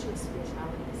 The issue of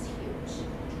spirituality is huge,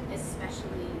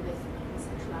 especially with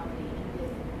homosexuality and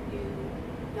with new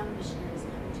young missionaries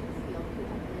coming to the field who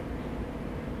have been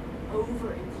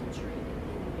over-enculturated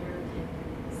in American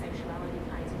sexuality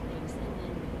kinds of things. And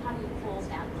then how do you hold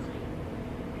that line?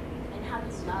 And how do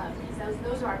you love? Because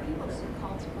those are our people that we're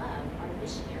called to love, our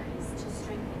missionaries, to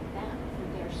strengthen them for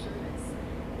their service.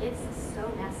 It's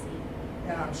so messy.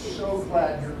 And I'm so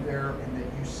glad you're there and that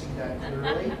you see that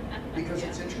clearly, because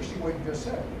it's interesting what you just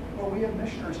said. Well, we have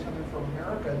missionaries coming from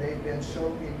America. They've been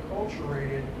so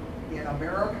enculturated in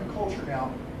American culture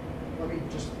now. Let me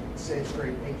just say it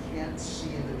straight. They can't see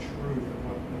the truth of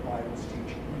what the Bible's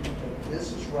teaching. That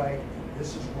this is right,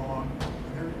 this is wrong,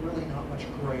 and there's really not much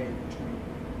gray in between.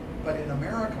 But in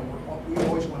America, we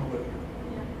always want to live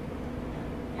here.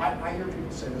 Yeah. I hear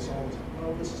people say this all the time.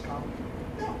 Oh, this is complicated.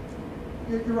 No.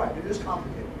 You're right, it is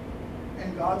complicated.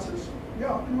 And God says,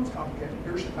 yeah, I know it's complicated.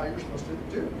 Here's how you're supposed to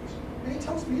do this. And he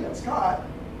tells me that, Scott,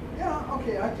 yeah,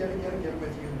 okay, I get it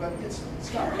with you, but it's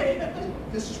Scott,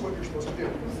 this is what you're supposed to do.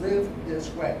 Live this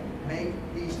way. Make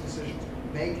these decisions.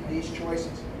 Make these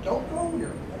choices. Don't go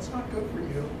here. That's not good for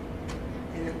you.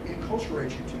 And it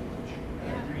enculturates you too much.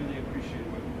 And I really appreciate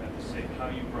what you had to say, how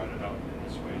you brought it out in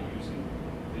this way using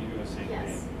the USA Yes.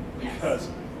 name. Yes. Because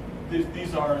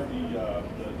these are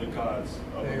the gods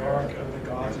of They America. are the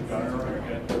gods They're of the gods of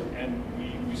America. America. And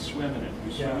we swim in it.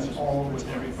 We swim Yes, in it all the with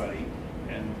time. everybody.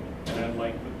 And I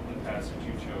like the passage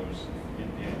you chose in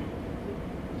Daniel.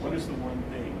 What is the one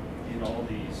thing in all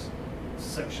these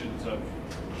sections of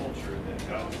culture that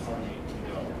God is telling me to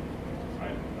know?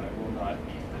 I will not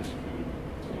eat this food.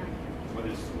 Yeah. What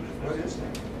is What this? is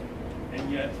that?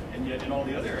 And yet in all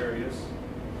the other areas,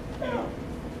 you know,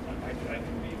 I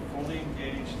can be fully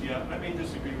engaged. Yeah, I may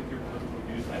disagree with your political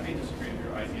views. I may disagree with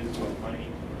your ideas about money,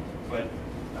 but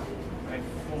I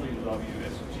fully love you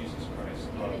as Jesus Christ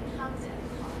And loves. it comes at a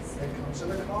cost. It comes at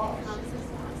a It cost. comes at a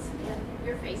cost. And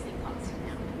you're facing cost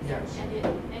now. Yes.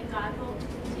 And God will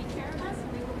take care of us, and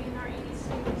we will be in our 80s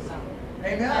too. So.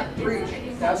 Amen. But Preach.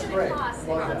 it That's comes at great. a cost. It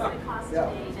Love comes that. at a cost Yeah.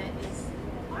 today that is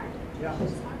hard. Yeah.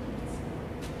 It's hard.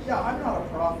 Yeah, I'm not a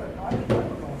prophet. I don't know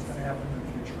what's going to happen in the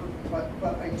future, but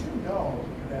I do know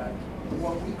that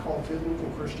what we call biblical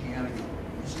Christianity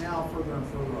is now further and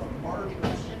further on the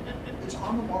margins. It's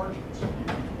on the margins.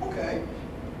 Okay.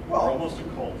 Well, We're almost a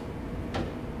cult.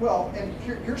 Well, and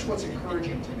here's what's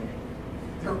encouraging to me.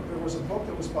 There was a book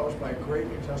that was published by a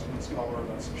great New Testament scholar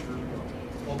about 6 years ago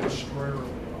called Destroyer of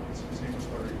the Gods. His name was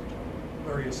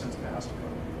Larry has since passed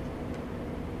away.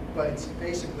 But it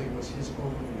basically was his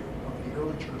overview of the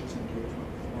early church's engagement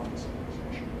with Roman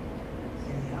civilization.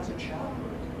 And he has a chapter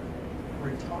where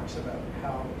he talks about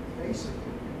how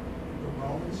basically the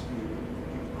Romans viewed the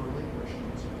early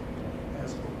Christians as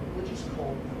a religious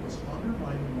cult that was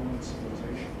undermining Roman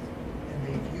civilization. And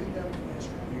they viewed them as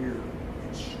weird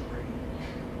and strange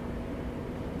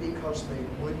because they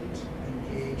wouldn't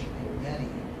engage in many,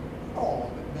 not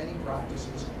all, but many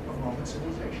practices of Roman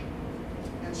civilization.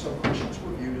 And so Christians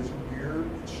were viewed as weird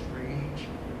and strange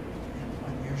and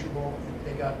unusual, and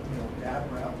they got, bad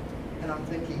rep. And I'm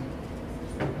thinking,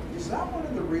 is that one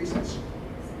of the reasons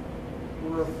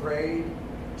we're afraid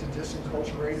to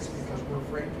disenculturate? Is because we're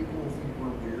afraid people will think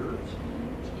we're weird?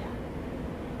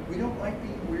 We don't like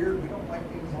being weird. We don't like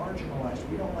being marginalized.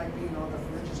 We don't like being on the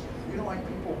fringes. We don't like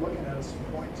people looking at us and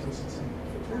pointing to us and saying,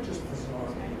 we're just bizarre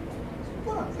people.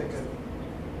 But I'm thinking,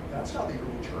 that's how the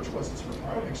early church was. It's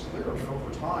makes clear, but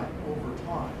over time,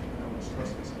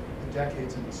 trust this, the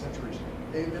decades and the centuries,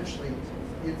 they eventually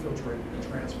infiltrated and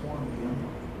transformed the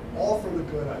empire. All for the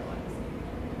good, I like.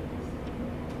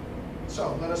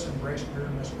 So let us embrace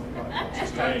weirdness with God.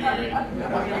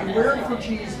 Be weird for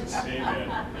Jesus. Amen.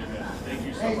 Amen. Thank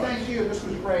you so much. Thank you. This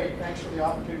was great. Thanks for the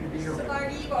opportunity to be here.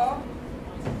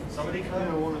 Somebody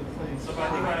come. One of the things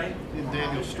Somebody in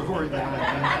Daniel's story that I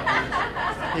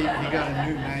think he got a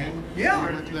new name. Yeah.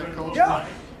 Into that culture. Yeah.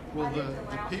 Well, the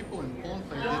people in Ponte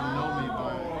didn't know me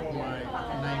by my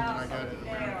name that I got in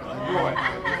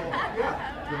America.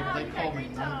 They called me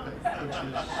Nunpe, which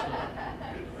is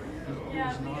it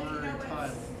was an honorary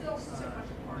title. It was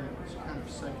kind of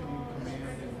second in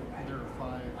command, and there are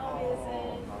five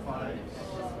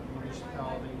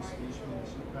municipalities. Each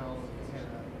municipality had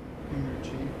a premier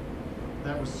chief.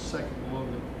 That was the second below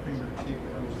the premier chief.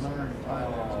 It was an honorary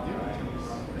title that was given to me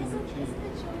by the premier chief.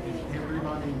 And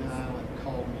everybody in the island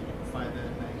called me by that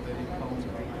name. They didn't call me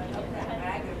by my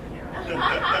name.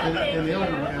 And the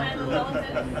other one out there looking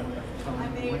for me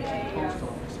when I went to the post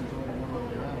office, there's only one on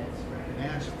the island, and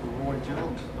asked for Roy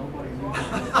Jones. Nobody knew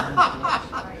who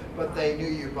that was. But they knew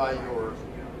you by your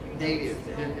native.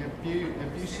 If you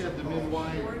said the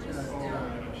Midway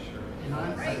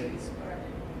Nunpe,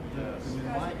 the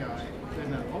Midway guy, they'd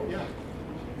know, oh yeah,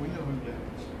 we know who that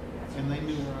is. And they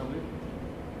knew where I lived.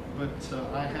 But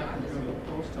I happened to go to the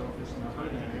post office and I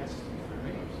heard him asking for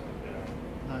me.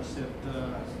 And I said,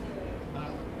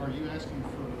 are you asking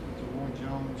for Roy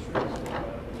Jones? That has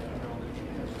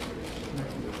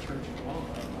connected with the church of law.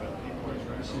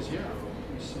 He says, yeah.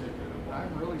 He said, I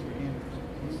really began to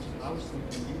confuse. I was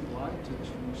thinking you lied to us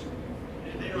when you said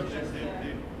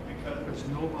because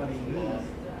nobody knew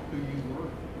who you were.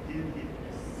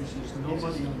 He says,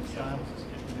 nobody on the island.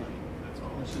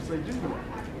 He says, they do know. I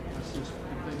says,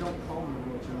 if they don't call me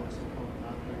Roy Jones, they call me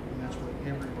Nunpe, and that's what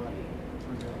everybody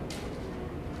forgot.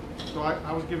 So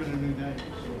I was given a new name. So.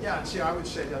 Yeah, see, I would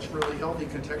say that's really healthy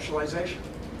contextualization.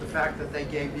 The fact that they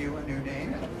gave you a new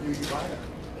name and knew you by that.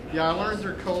 Yeah, I learned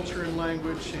their culture and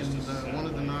language, and one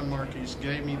of the non-marquies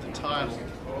gave me the title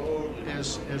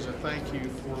as a thank you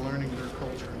for learning their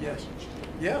culture. Yes.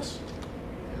 Yes.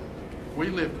 We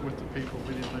lived with the people.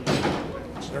 We didn't live with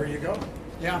them. There you go.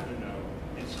 Yeah.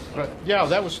 But yeah,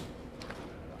 that was.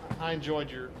 I enjoyed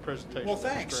your presentation. Well,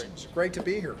 thanks. It's great to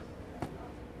be here.